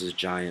there's this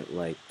giant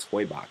like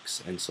toy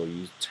box, and so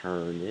you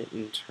turn it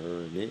and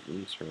turn it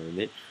and turn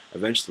it.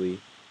 Eventually,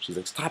 she's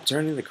like, "Stop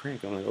turning the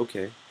crank." I'm like,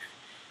 "Okay."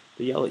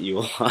 They yell at you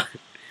a lot,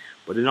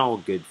 but in all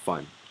good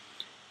fun.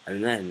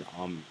 And then,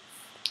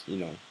 you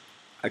know,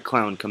 a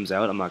clown comes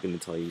out. I'm not going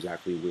to tell you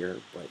exactly where,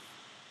 but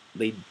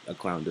a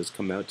clown does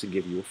come out to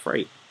give you a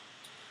fright.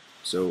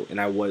 So, and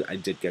I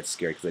did get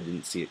scared because I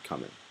didn't see it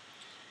coming.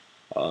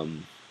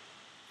 Um,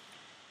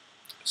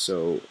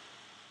 so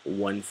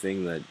one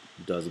thing that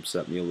does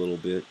upset me a little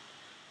bit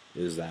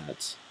is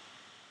that,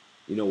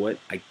 you know what,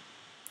 I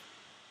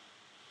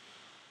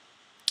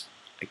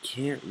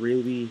can't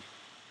really.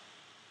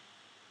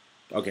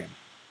 Okay,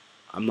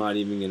 I'm not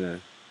even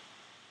gonna.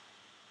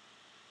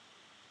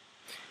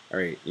 All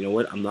right, you know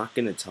what? I'm not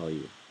gonna tell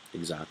you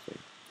exactly.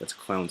 That's a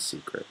clown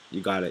secret. You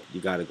gotta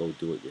go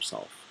do it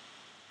yourself.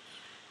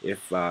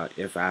 If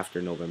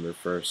after November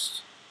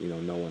 1st,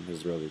 no one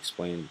has really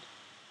explained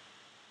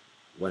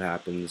what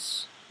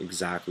happens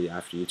exactly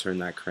after you turn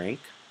that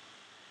crank,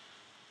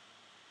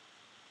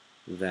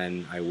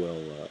 then I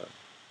will.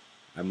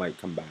 I might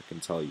come back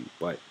and tell you,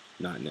 but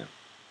not now.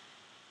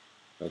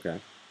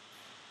 Okay.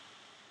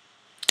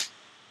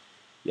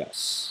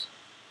 Yes.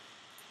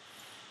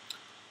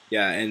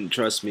 Yeah, and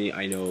trust me,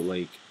 I know,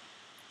 like,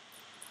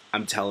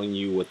 I'm telling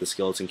you what the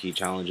skeleton key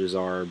challenges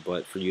are,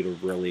 but for you to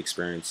really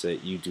experience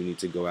it, you do need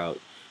to go out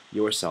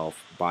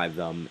yourself, buy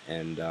them,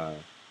 and,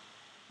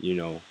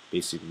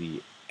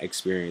 basically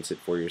experience it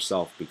for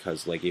yourself.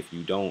 Because, like, if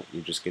you don't,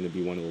 you're just going to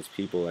be one of those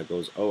people that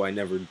goes, oh, I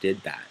never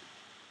did that.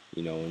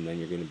 And then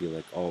you're going to be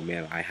like, oh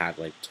man, I had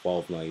like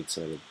 12 nights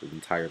out of the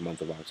entire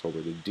month of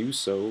October to do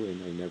so,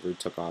 and I never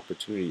took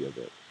opportunity of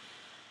it.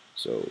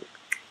 So,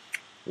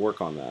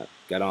 work on that.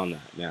 Get on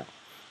that now.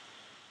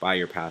 Buy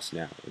your pass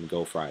now and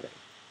go Friday.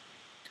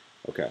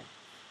 Okay.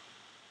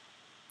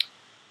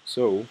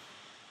 So,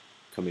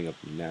 coming up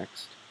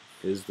next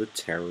is the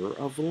Terror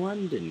of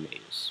London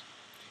maze.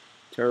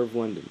 Terror of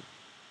London,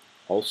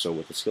 also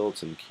with a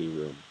skeleton key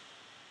room.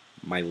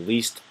 My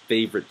least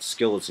favorite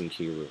skeleton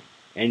key room.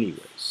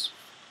 Anyways.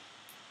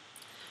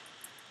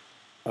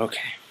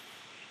 Okay.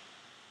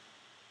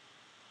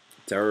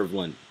 Terror of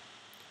London.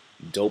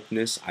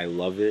 Dopeness, I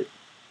love it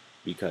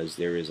because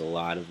there is a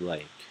lot of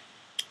like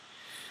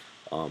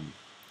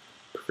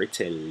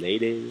pretty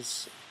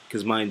ladies.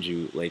 Because mind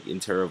you, like in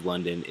Terror of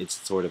London, it's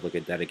sort of like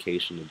a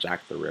dedication to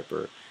Jack the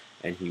Ripper,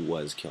 and he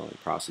was killing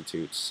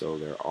prostitutes. So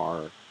there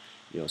are,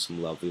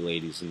 some lovely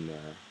ladies in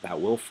there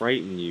that will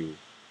frighten you.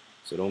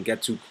 So don't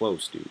get too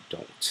close, dude.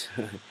 Don't.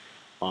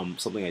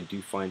 Something I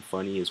do find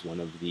funny is one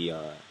of the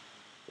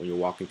when you're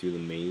walking through the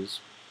maze,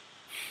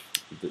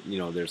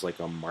 there's like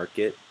a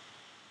market,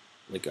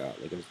 like a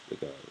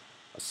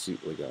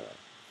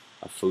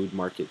food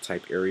market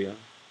type area,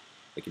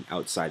 like an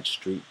outside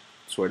street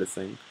sort of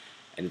thing,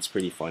 and it's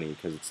pretty funny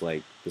because it's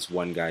like this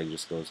one guy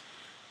just goes,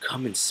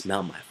 "Come and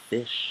smell my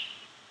fish."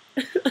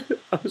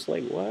 I was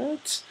like,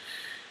 what?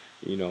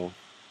 You know,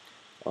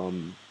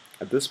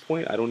 at this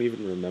point, I don't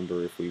even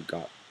remember if we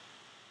got.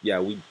 Yeah,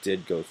 we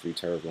did go through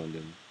Terror of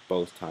London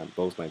both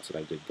nights that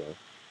I did go.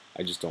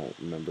 I just don't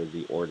remember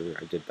the order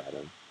I did that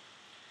in.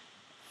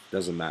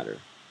 Doesn't matter.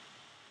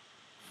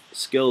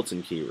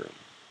 Skeleton key room.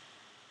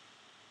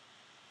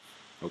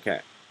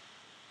 Okay.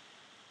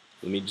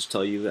 Let me just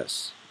tell you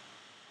this.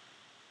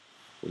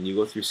 When you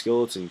go through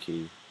skeleton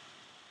key,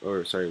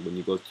 when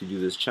you go to do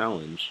this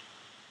challenge,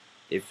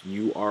 if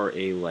you are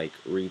a like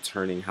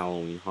returning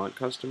Halloween haunt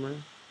customer,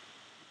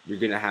 you're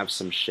gonna have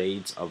some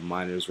shades of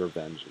Miner's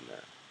Revenge in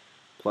there.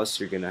 Plus,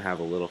 you're gonna have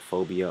a little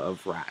phobia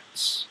of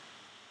rats.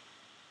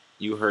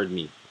 You heard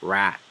me,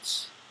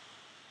 rats.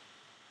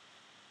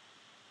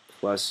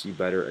 Plus, you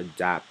better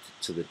adapt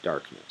to the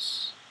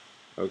darkness.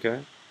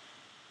 Okay?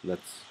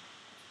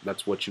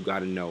 That's what you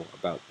gotta know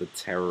about the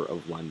Terror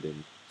of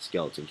London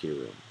skeleton key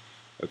room.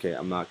 Okay,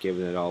 I'm not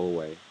giving it all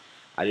away.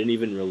 I didn't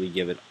even really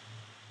give it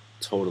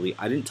totally.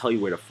 I didn't tell you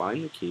where to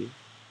find the key.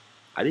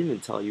 I didn't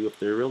even tell you if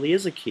there really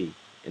is a key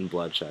in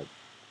Bloodshed.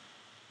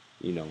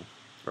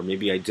 Or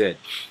maybe I did.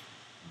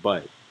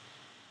 But,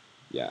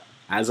 yeah.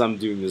 As I'm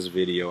doing this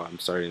video, I'm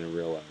starting to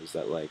realize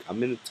that, like, I'm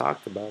going to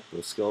talk about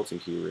the skeleton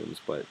key rooms,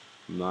 but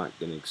I'm not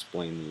going to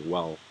explain the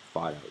well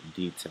thought out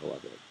detail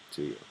of it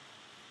to you.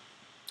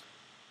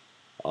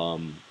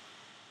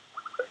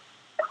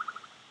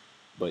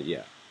 But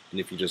yeah, and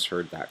if you just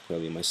heard that,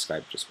 clearly my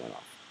Skype just went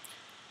off.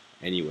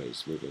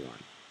 Anyways, moving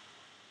on.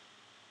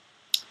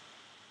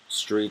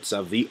 Streets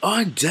of the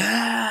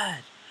Undead!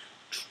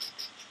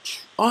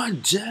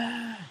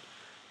 Undead!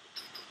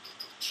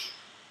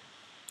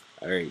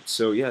 Alright,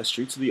 so yeah,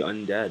 Streets of the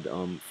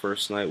Undead.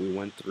 First night we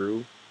went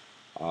through,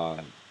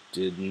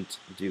 didn't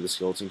do the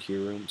skeleton key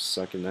room.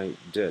 Second night,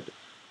 did.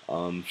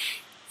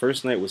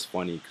 First night was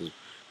funny, because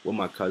with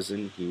my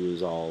cousin, he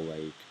was all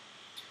like,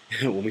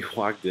 when we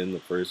walked in the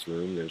first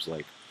room, there's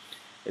like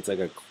It's like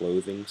a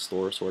clothing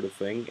store sort of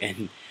thing,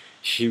 and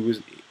he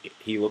was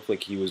he looked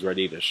like he was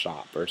ready to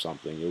shop or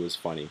something. It was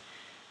funny,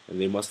 and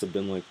they must have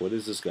been like, "What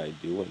is this guy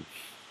doing?"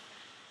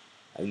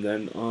 And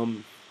then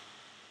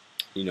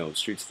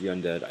Streets of the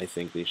Undead. I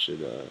think they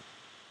should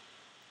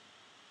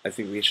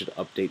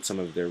update some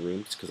of their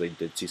rooms because I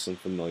did see some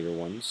familiar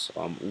ones.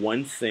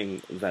 One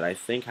thing that I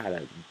think had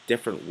a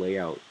different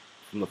layout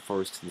from the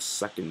first to the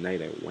second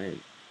night I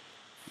went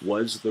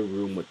was the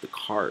room with the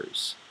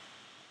cars.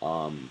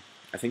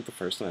 I think the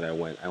first night I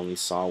went, I only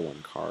saw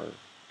one car,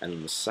 and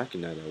then the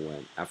second night I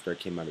went, after I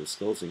came out of the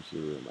skeleton key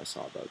room, I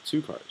saw about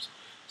two cars.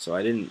 So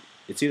I didn't.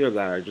 It's either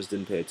that or I just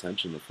didn't pay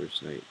attention the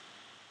first night.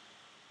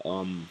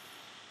 Um,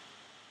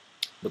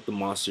 but the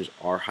monsters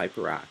are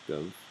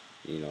hyperactive,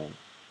 you know,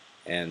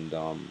 and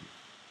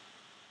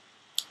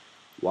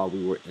while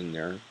we were in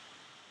there,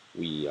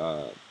 we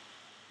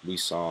we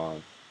saw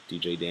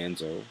DJ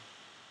Danzo,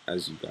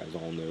 as you guys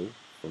all know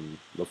from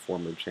the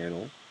former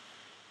channel,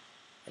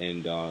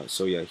 and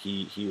so yeah,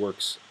 he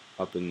works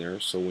up in there.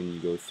 So when you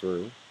go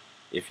through,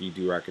 if you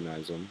do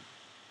recognize him,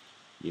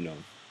 you know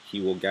he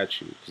will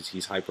get you because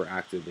he's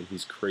hyperactive and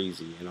he's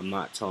crazy, and I'm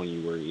not telling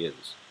you where he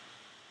is.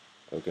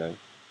 Okay,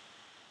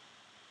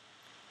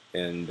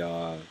 and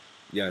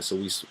yeah, so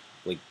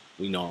like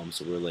we know him,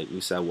 so we're like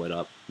we said what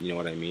up, you know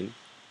what I mean?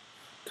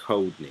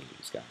 Code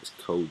names, guys.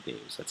 Code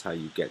names. That's how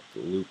you get the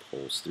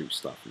loopholes through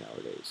stuff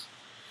nowadays.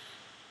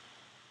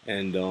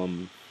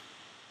 And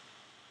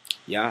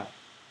yeah,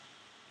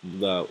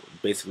 the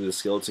basically the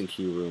skeleton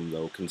key room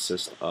though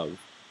consists of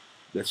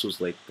this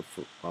was like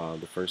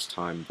the first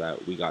time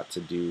that we got to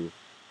do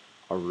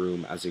a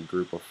room as a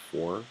group of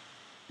four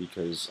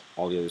because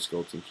all the other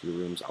skeleton key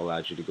rooms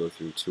allowed you to go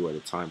through two at a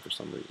time for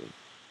some reason.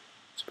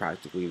 So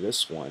practically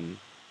this one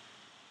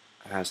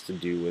has to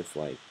do with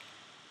like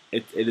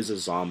it is a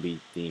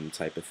zombie theme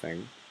type of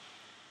thing,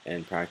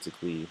 and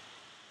practically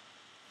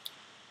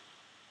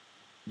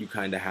you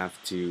kind of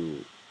have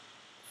to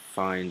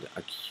find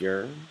a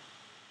cure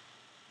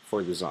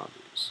for the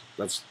zombies.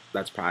 That's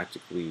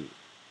practically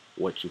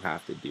what you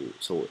have to do.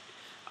 So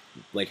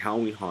like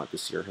Halloween Haunt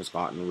this year has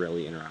gotten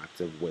really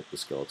interactive with the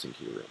skeleton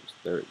key rooms.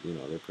 They're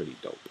pretty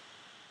dope.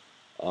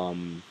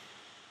 Um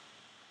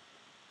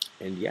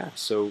and yeah,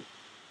 so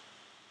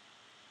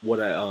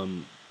what I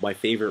my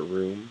favorite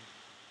room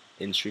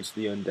in Streets of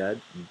the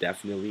Undead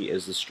definitely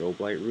is the strobe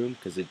light room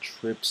because it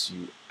trips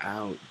you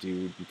out,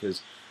 dude,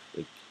 because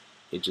like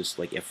it just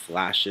like it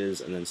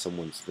flashes and then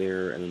someone's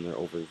there and then they're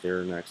over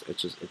there next.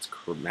 It's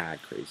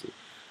mad crazy.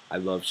 I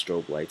love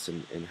strobe lights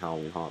in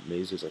Halloween Haunt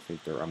mazes. I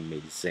think they're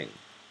amazing.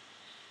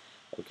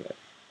 Okay.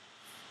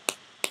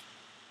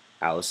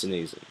 Allison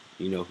Azen,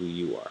 you know who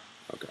you are.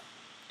 Okay.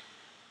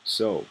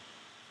 So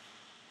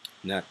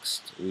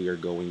next we are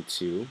going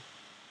to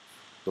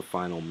the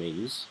final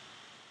maze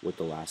with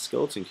the last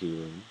skeleton key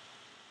room,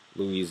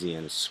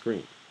 Louisiana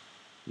Scream.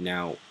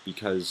 Now,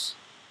 because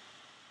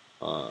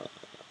the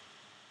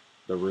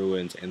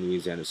Ruins and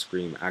Louisiana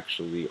Scream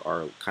actually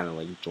are kind of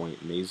like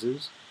joint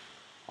mazes,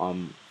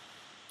 um,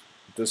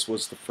 this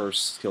was the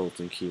first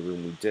skeleton key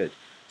room we did.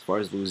 As far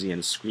as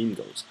Louisiana Scream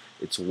goes,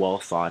 it's well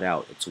thought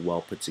out, it's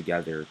well put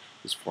together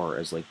as far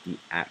as like the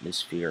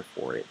atmosphere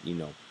for it.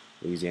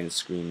 Louisiana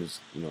Scream is,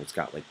 it's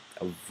got like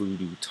a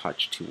voodoo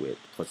touch to it.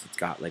 Plus, it's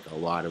got like a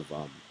lot of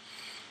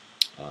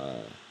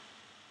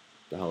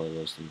the hell are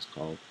those things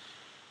called?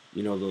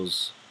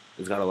 Those.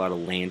 It's got a lot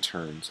of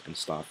lanterns and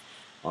stuff.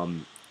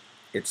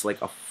 It's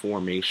like a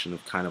formation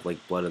of kind of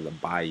like Blood of the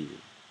Bayou.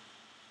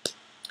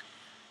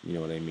 You know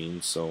what I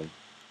mean? So,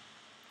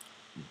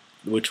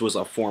 which was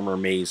a former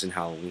maze in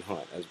Halloween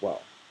Hunt as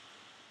well.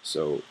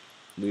 So,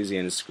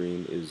 Louisiana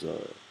Scream is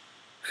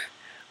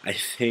I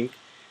think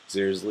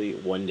seriously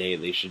one day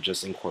they should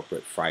just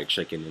incorporate fried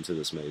chicken into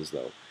this maze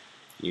though,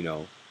 you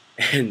know,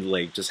 and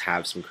like just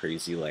have some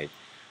crazy like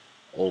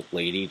old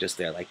lady just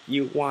there like,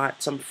 you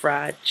want some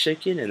fried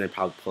chicken, and then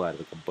probably pull out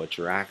like a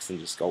butcher axe and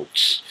just go,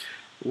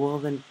 well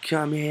then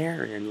come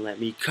here and let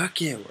me cook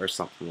you or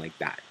something like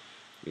that.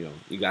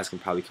 You guys can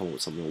probably come up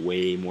with something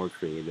way more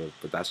creative,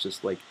 but that's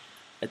just like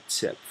a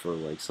tip for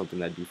like something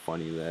that'd be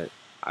funny that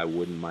I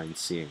wouldn't mind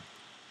seeing.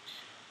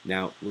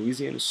 Now,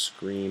 Louisiana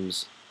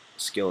Scream's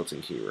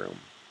skeleton key room.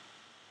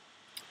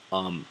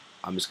 I'm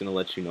just gonna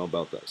let you know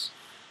about this.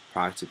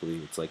 Practically,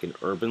 it's like an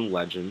urban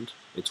legend.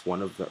 It's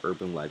one of the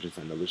urban legends.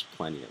 I know there's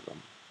plenty of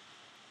them,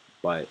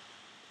 but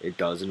it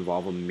does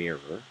involve a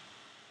mirror,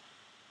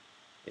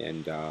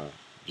 and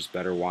just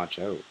better watch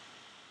out.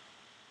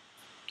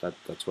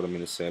 That's what I'm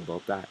gonna say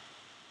about that.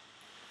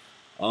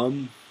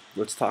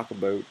 Let's talk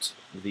about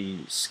the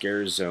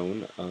Scare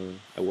Zone.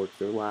 I worked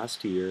there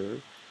last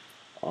year.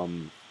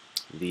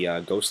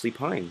 The Ghostly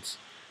Pines.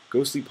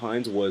 Ghostly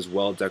Pines was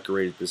well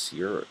decorated this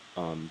year.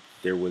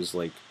 There was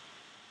like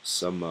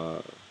some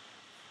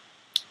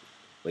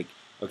like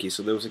okay,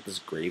 so there was like this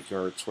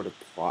graveyard sort of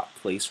plot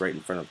place right in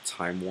front of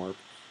Time Warp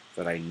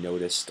that I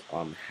noticed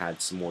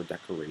had some more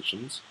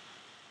decorations.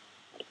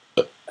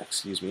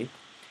 Excuse me.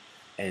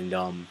 And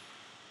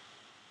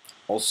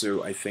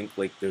also I think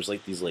like there's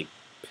like these like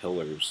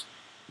pillars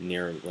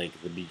near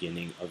like the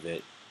beginning of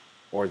it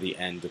or the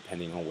end,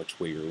 depending on which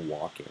way you're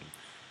walking.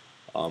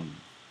 Um,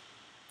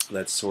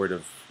 that sort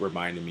of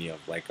reminded me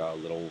of like a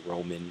little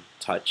Roman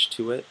touch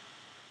to it.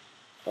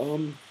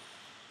 Um,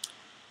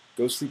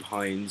 Ghostly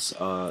Pines.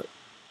 I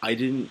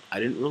didn't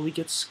really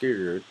get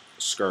scared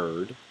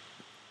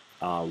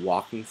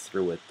walking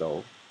through it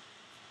though,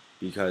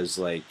 because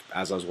like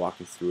as I was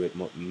walking through it,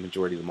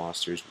 majority of the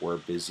monsters were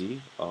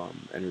busy,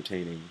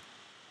 entertaining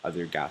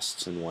other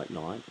guests and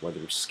whatnot,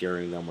 whether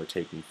scaring them or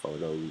taking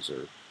photos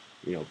or,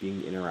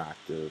 being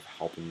interactive,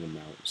 helping them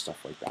out and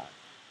stuff like that.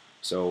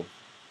 So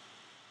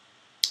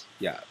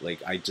yeah,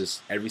 like I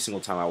just every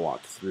single time I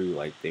walked through,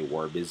 like they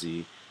were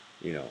busy,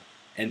 you know,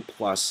 and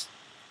plus,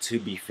 to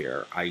be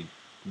fair, I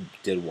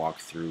did walk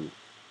through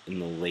in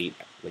the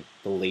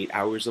late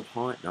hours of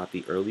haunt, not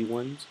the early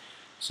ones.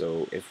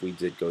 So if we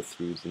did go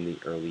through in the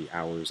early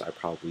hours, they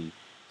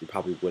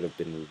probably would have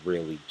been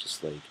really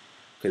just like,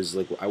 because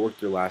like I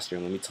worked there last year,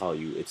 and let me tell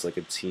you, it's like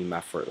a team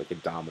effort, like a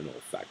domino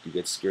effect. You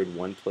get scared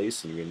one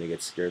place, and you're gonna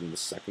get scared in the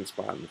second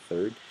spot and the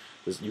third,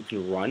 because you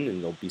can run,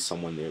 and there'll be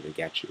someone there to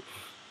get you.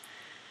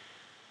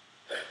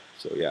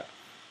 So yeah.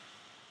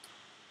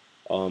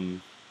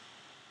 Um,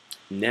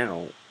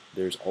 Now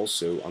there's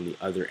also on the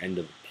other end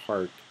of the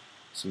park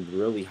some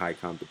really high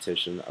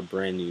competition,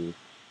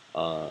 uh,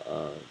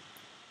 uh,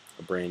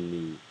 a brand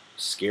new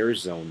scare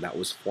zone that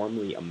was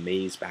formerly a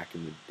maze back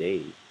in the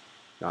day,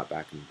 not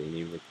back in the day,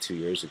 maybe like 2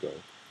 years ago.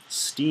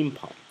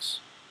 Steampunks,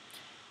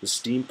 the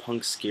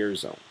steampunk scare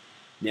zone.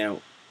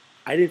 Now,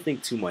 I didn't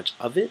think too much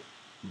of it,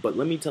 but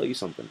let me tell you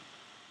something.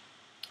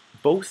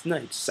 Both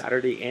nights,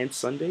 Saturday and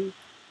Sunday,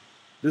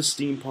 the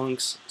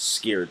steampunks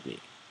scared me.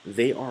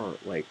 They are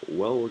like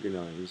well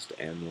organized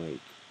and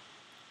like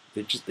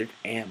they're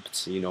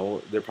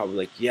amped, They're probably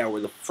like, yeah,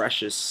 we're the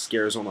freshest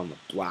scare zone on the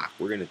block.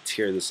 We're gonna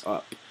tear this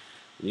up,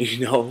 you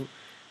know.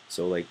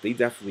 So like they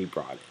definitely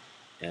brought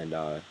it, and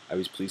I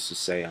was pleased to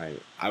say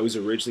I was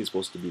originally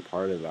supposed to be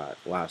part of that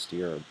last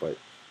year, but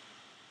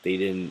they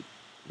didn't.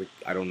 Like,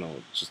 I don't know,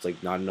 it's just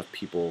like not enough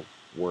people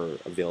were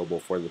available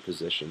for the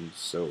position,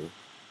 so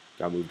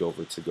got moved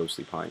over to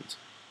Ghostly Pines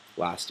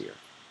last year.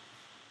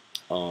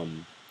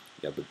 Um,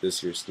 yeah, but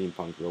this year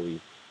Steampunk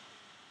really,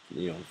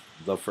 you know,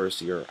 the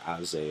first year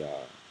as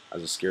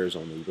a scare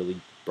zone, they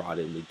really brought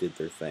it and they did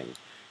their thing.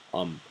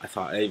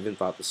 I even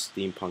thought the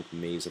steampunk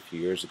maze a few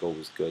years ago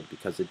was good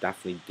because it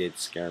definitely did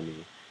scare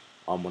me.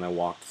 When I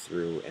walked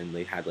through and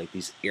they had like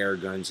these air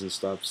guns and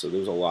stuff, so there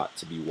was a lot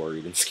to be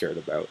worried and scared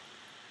about.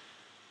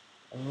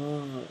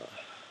 Uh,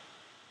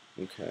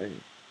 okay.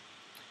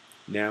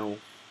 Now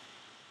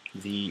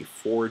the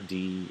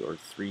 4D or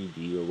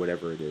 3D or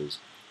whatever it is,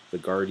 the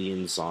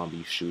Guardian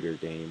Zombie Shooter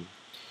game.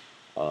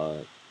 Uh,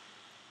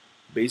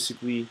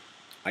 Basically,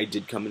 I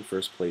did come in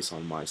first place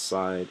on my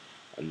side,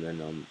 and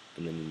then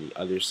in the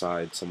other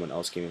side, someone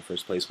else came in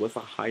first place with a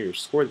higher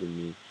score than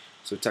me.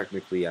 So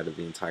technically, out of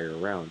the entire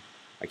round,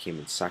 I came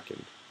in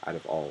second out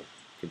of all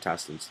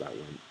contestants that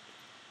went.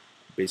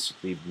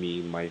 Basically,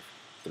 me, my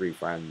three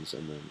friends,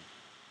 and then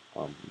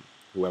um,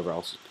 whoever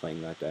else was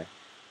playing that day.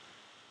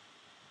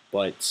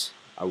 But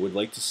I would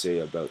like to say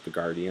about the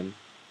Guardian,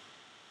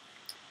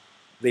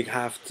 they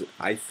have to.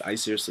 I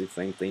seriously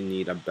think they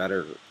need a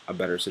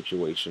better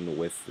situation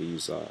with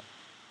these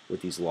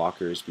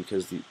lockers,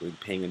 because like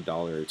paying $1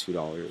 or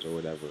 $2 or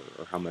whatever,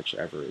 or how much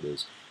ever it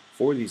is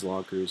for these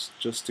lockers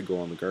just to go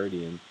on the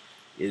Guardian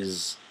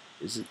is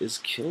is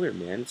killer,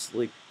 man. It's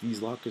like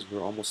these lockers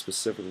were almost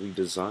specifically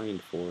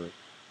designed for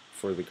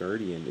the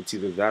Guardian. It's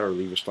either that or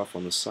leave your stuff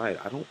on the side.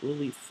 I don't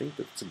really think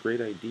that's a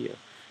great idea.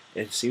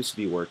 It seems to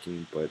be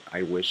working, but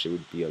I wish it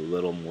would be a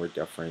little more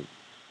different,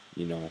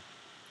 you know.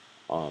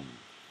 Um,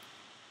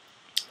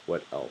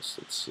 what else?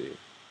 Let's see.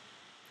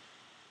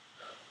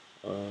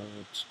 Uh,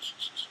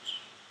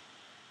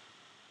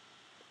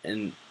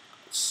 and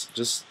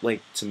just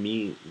like to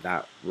me,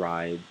 that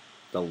ride,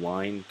 the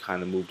line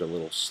kind of moved a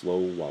little slow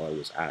while I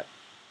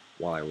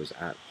was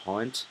at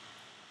Haunt.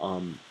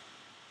 Um,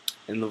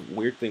 and the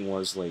weird thing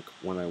was, like,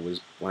 when I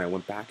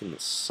went back in the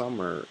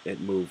summer, it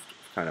moved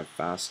kind of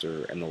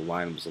faster and the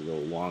line was a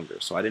little longer.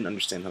 So I didn't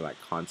understand how that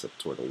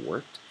concept sort of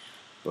worked,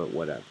 but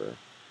whatever.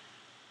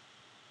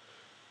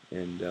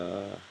 And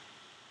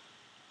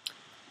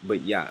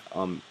but yeah,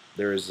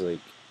 there is like,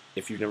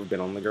 if you've never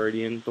been on the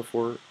Guardian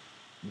before,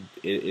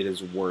 it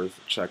is worth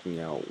checking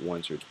out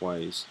once or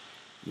twice,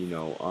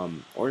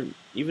 or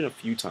even a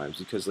few times,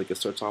 because like it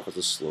starts off as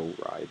a slow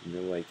ride, and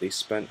you're like, they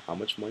spent how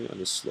much money on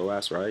this slow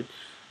ass ride,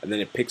 and then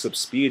it picks up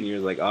speed, and you're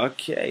like,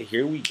 okay,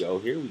 here we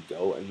go,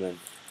 and then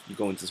you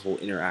go into this whole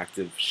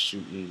interactive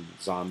shooting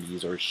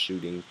zombies or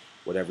shooting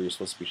whatever you're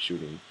supposed to be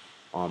shooting,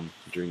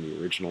 during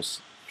the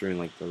originals, during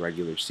like the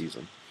regular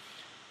season.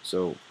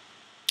 So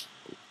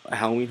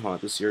Halloween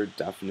Haunt this year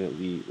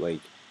definitely,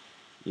 like,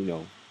 you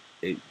know,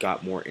 it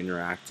got more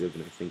interactive,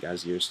 and I think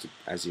as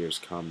years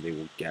come, they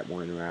will get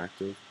more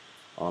interactive.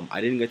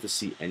 I didn't get to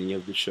see any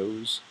of the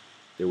shows.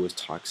 There was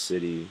Talk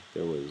City,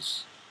 there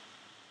was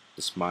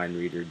this Mind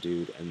Reader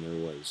dude, and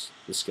there was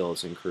the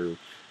Skeleton Crew,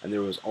 and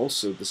there was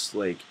also this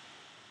like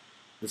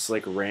this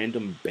like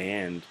random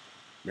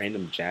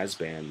jazz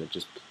band that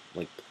just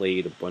like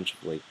played a bunch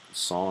of like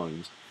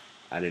songs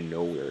out of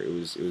nowhere. It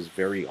was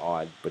very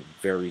odd, but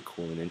very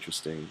cool and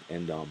interesting.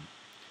 And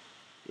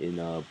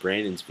in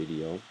Brandon's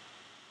video,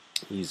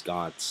 he's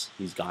got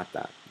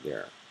that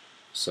there,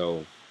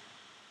 so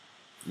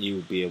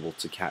you'll be able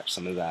to catch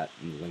some of that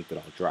in the link that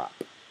I'll drop.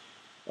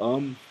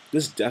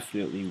 This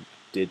definitely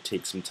did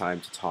take some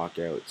time to talk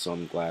out, so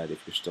I'm glad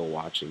if you're still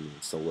watching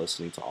and still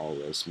listening to all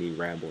this, me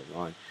rambling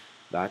on.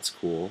 That's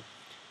cool.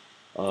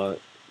 Uh,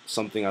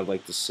 Something I'd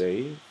like to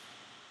say,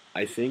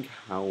 I think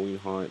Halloween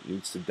Haunt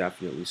needs to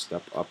definitely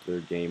step up their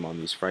game on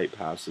these fright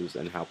passes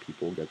and how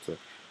people get to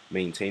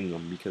maintain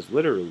them, because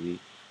literally,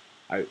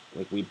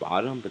 we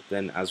bought them, but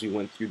then as we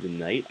went through the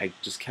night, I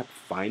just kept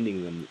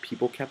finding them.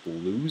 People kept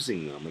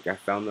losing them. Like I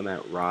found them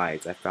at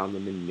rides, I found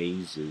them in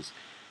mazes.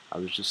 I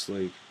was just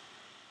like,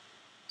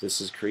 this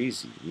is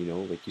crazy, you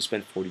know. Like you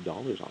spent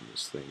 $40 on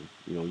this thing,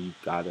 you know. You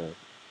gotta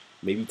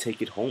maybe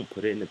take it home,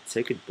 put it in a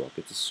ticket book.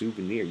 It's a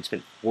souvenir. You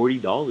spent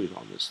 $40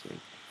 on this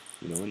thing,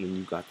 you know, and then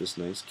you got this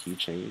nice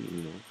keychain.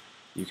 You know,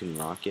 you can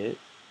rock it,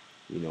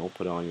 you know,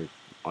 put it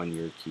on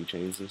your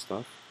keychains and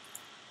stuff.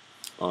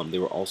 They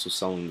were also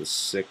selling this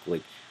sick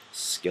like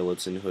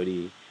skeleton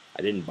hoodie.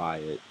 I didn't buy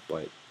it,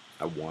 but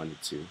I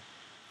wanted to.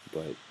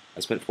 But I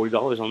spent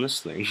 $40 on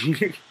this thing,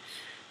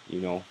 you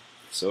know.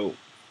 So,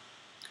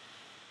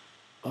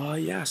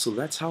 yeah. So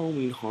that's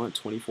Halloween Haunt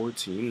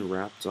 2014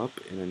 wrapped up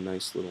in a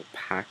nice little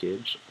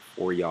package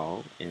for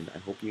y'all, and I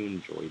hope you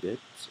enjoyed it.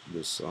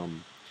 This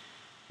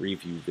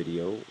review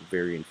video,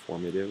 very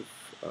informative.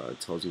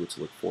 Tells you what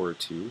to look forward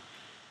to.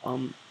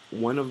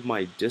 One of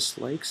my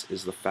dislikes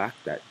is the fact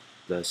that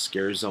the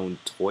Scare Zone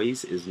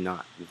toys is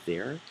not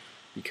there,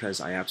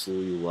 because I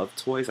absolutely love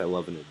toys. I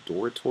love and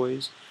adore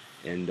toys,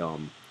 and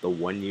the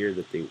one year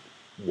that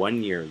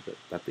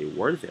they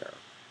were there,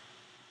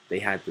 they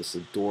had this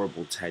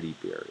adorable teddy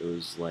bear. It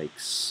was like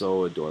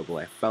so adorable.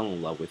 I fell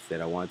in love with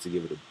it. I wanted to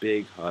give it a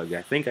big hug.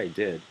 I think I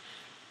did,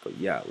 but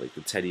yeah, like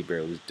the teddy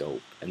bear was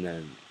dope. And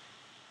then,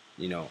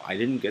 you know, I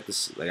didn't get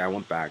this. Like I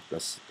went back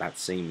that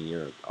same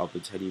year of the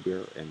teddy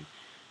bear, and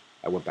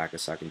I went back a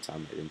second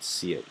time. I didn't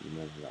see it, and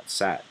then I got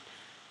sad.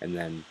 And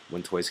then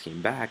when toys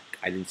came back,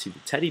 I didn't see the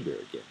teddy bear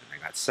again, and I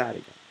got sad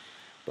again.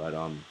 But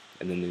and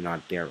then they're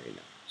not there right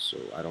now, so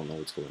I don't know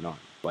what's going on.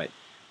 But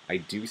I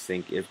do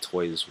think if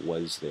toys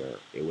was there,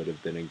 it would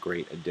have been a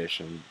great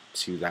addition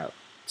to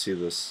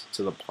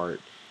the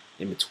part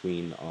in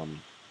between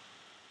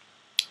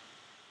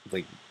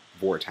like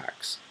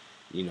Vortex,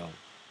 you know.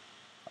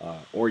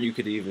 Or you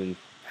could even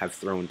have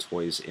thrown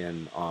toys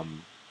in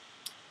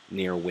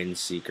near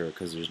Windseeker,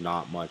 because there's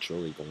not much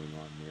really going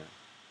on there.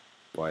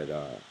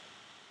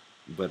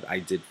 But I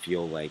did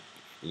feel like,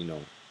 you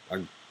know,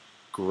 a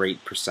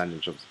great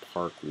percentage of the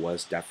park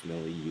was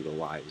definitely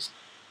utilized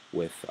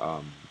with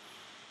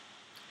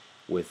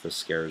the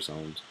scare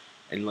zones,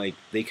 and like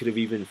they could have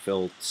even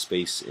filled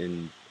space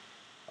in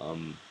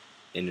and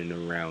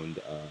around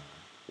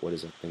what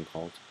is that thing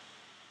called,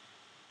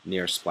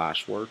 near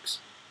Splashworks.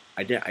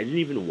 I didn't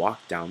even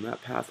walk down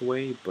that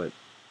pathway, but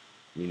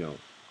you know,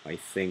 I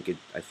think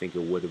it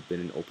would have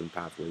been an open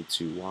pathway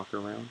to walk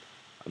around.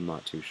 I'm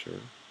not too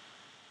sure,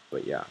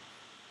 but yeah.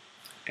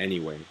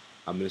 Anyway,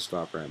 I'm gonna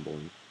stop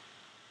rambling.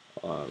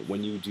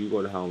 When you do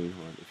go to Halloween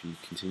Haunt, if you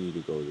continue to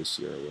go this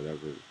year or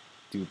whatever,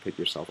 do pick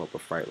yourself up a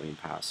Fright Lane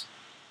pass,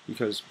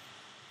 because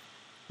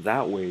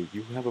that way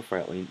you have a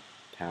Fright Lane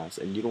pass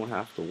and you don't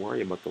have to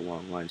worry about the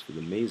long lines for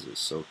the mazes.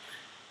 So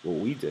what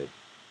we did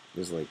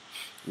was like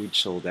we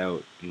chilled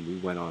out and we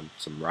went on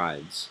some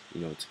rides,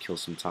 you know, to kill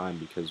some time,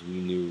 because we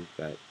knew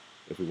that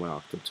if we went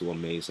up to a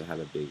maze that had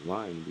a big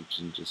line, we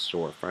can just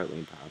show our Fright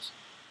Lane pass,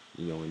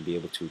 you know, and be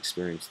able to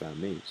experience that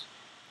maze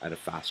at a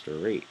faster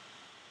rate,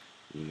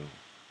 you know.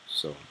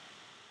 So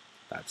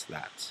that's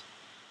that.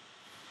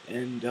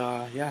 And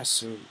yeah,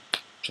 so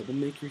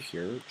Troublemaker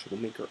here,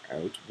 Troublemaker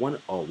out.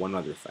 One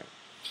other thing.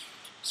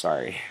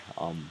 Sorry.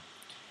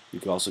 You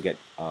could also get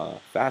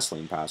fast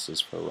lane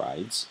passes for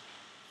rides,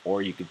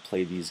 or you could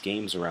play these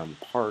games around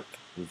the park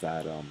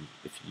that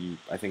if you,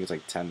 I think it's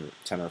like 10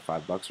 or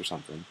 $5 or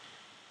something.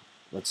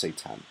 Let's say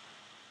 10.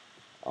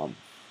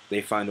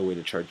 They find a way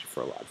to charge you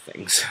for a lot of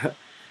things.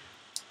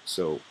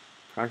 So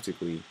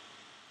practically,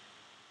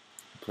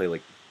 play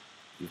like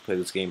you play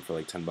this game for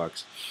like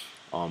 $10.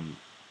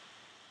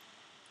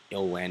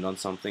 It'll land on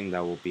something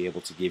that will be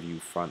able to give you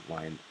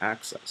frontline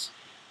access.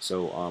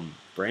 So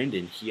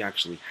Brandon, he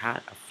actually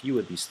had a few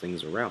of these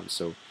things around.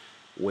 So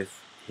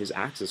with his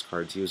access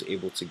cards, he was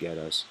able to get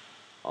us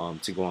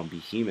to go on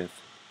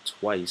Behemoth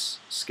twice,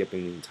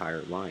 skipping the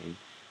entire line,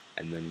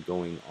 and then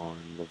going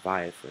on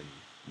Leviathan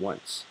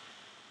once,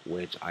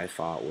 which I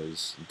thought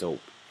was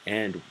dope.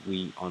 And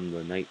we, on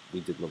the night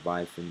we did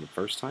Leviathan the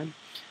first time,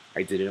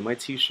 I did it in my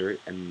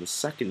t-shirt, and the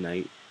second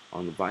night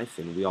on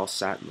Leviathan, we all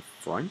sat in the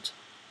front,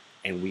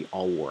 and we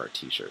all wore our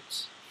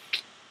t-shirts.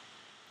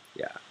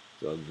 Yeah,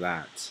 so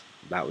that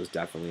was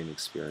definitely an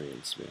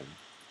experience,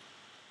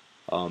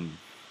 man.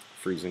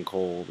 Freezing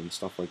cold and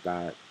stuff like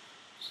that.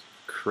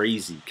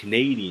 Crazy.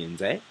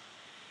 Canadians, eh?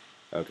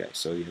 Okay,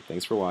 so yeah,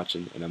 thanks for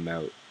watching, and I'm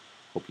out.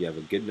 Hope you have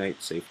a good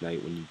night, safe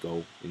night when you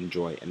go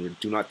enjoy. And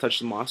do not touch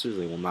the monsters,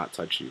 they will not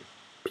touch you.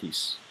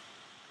 Peace.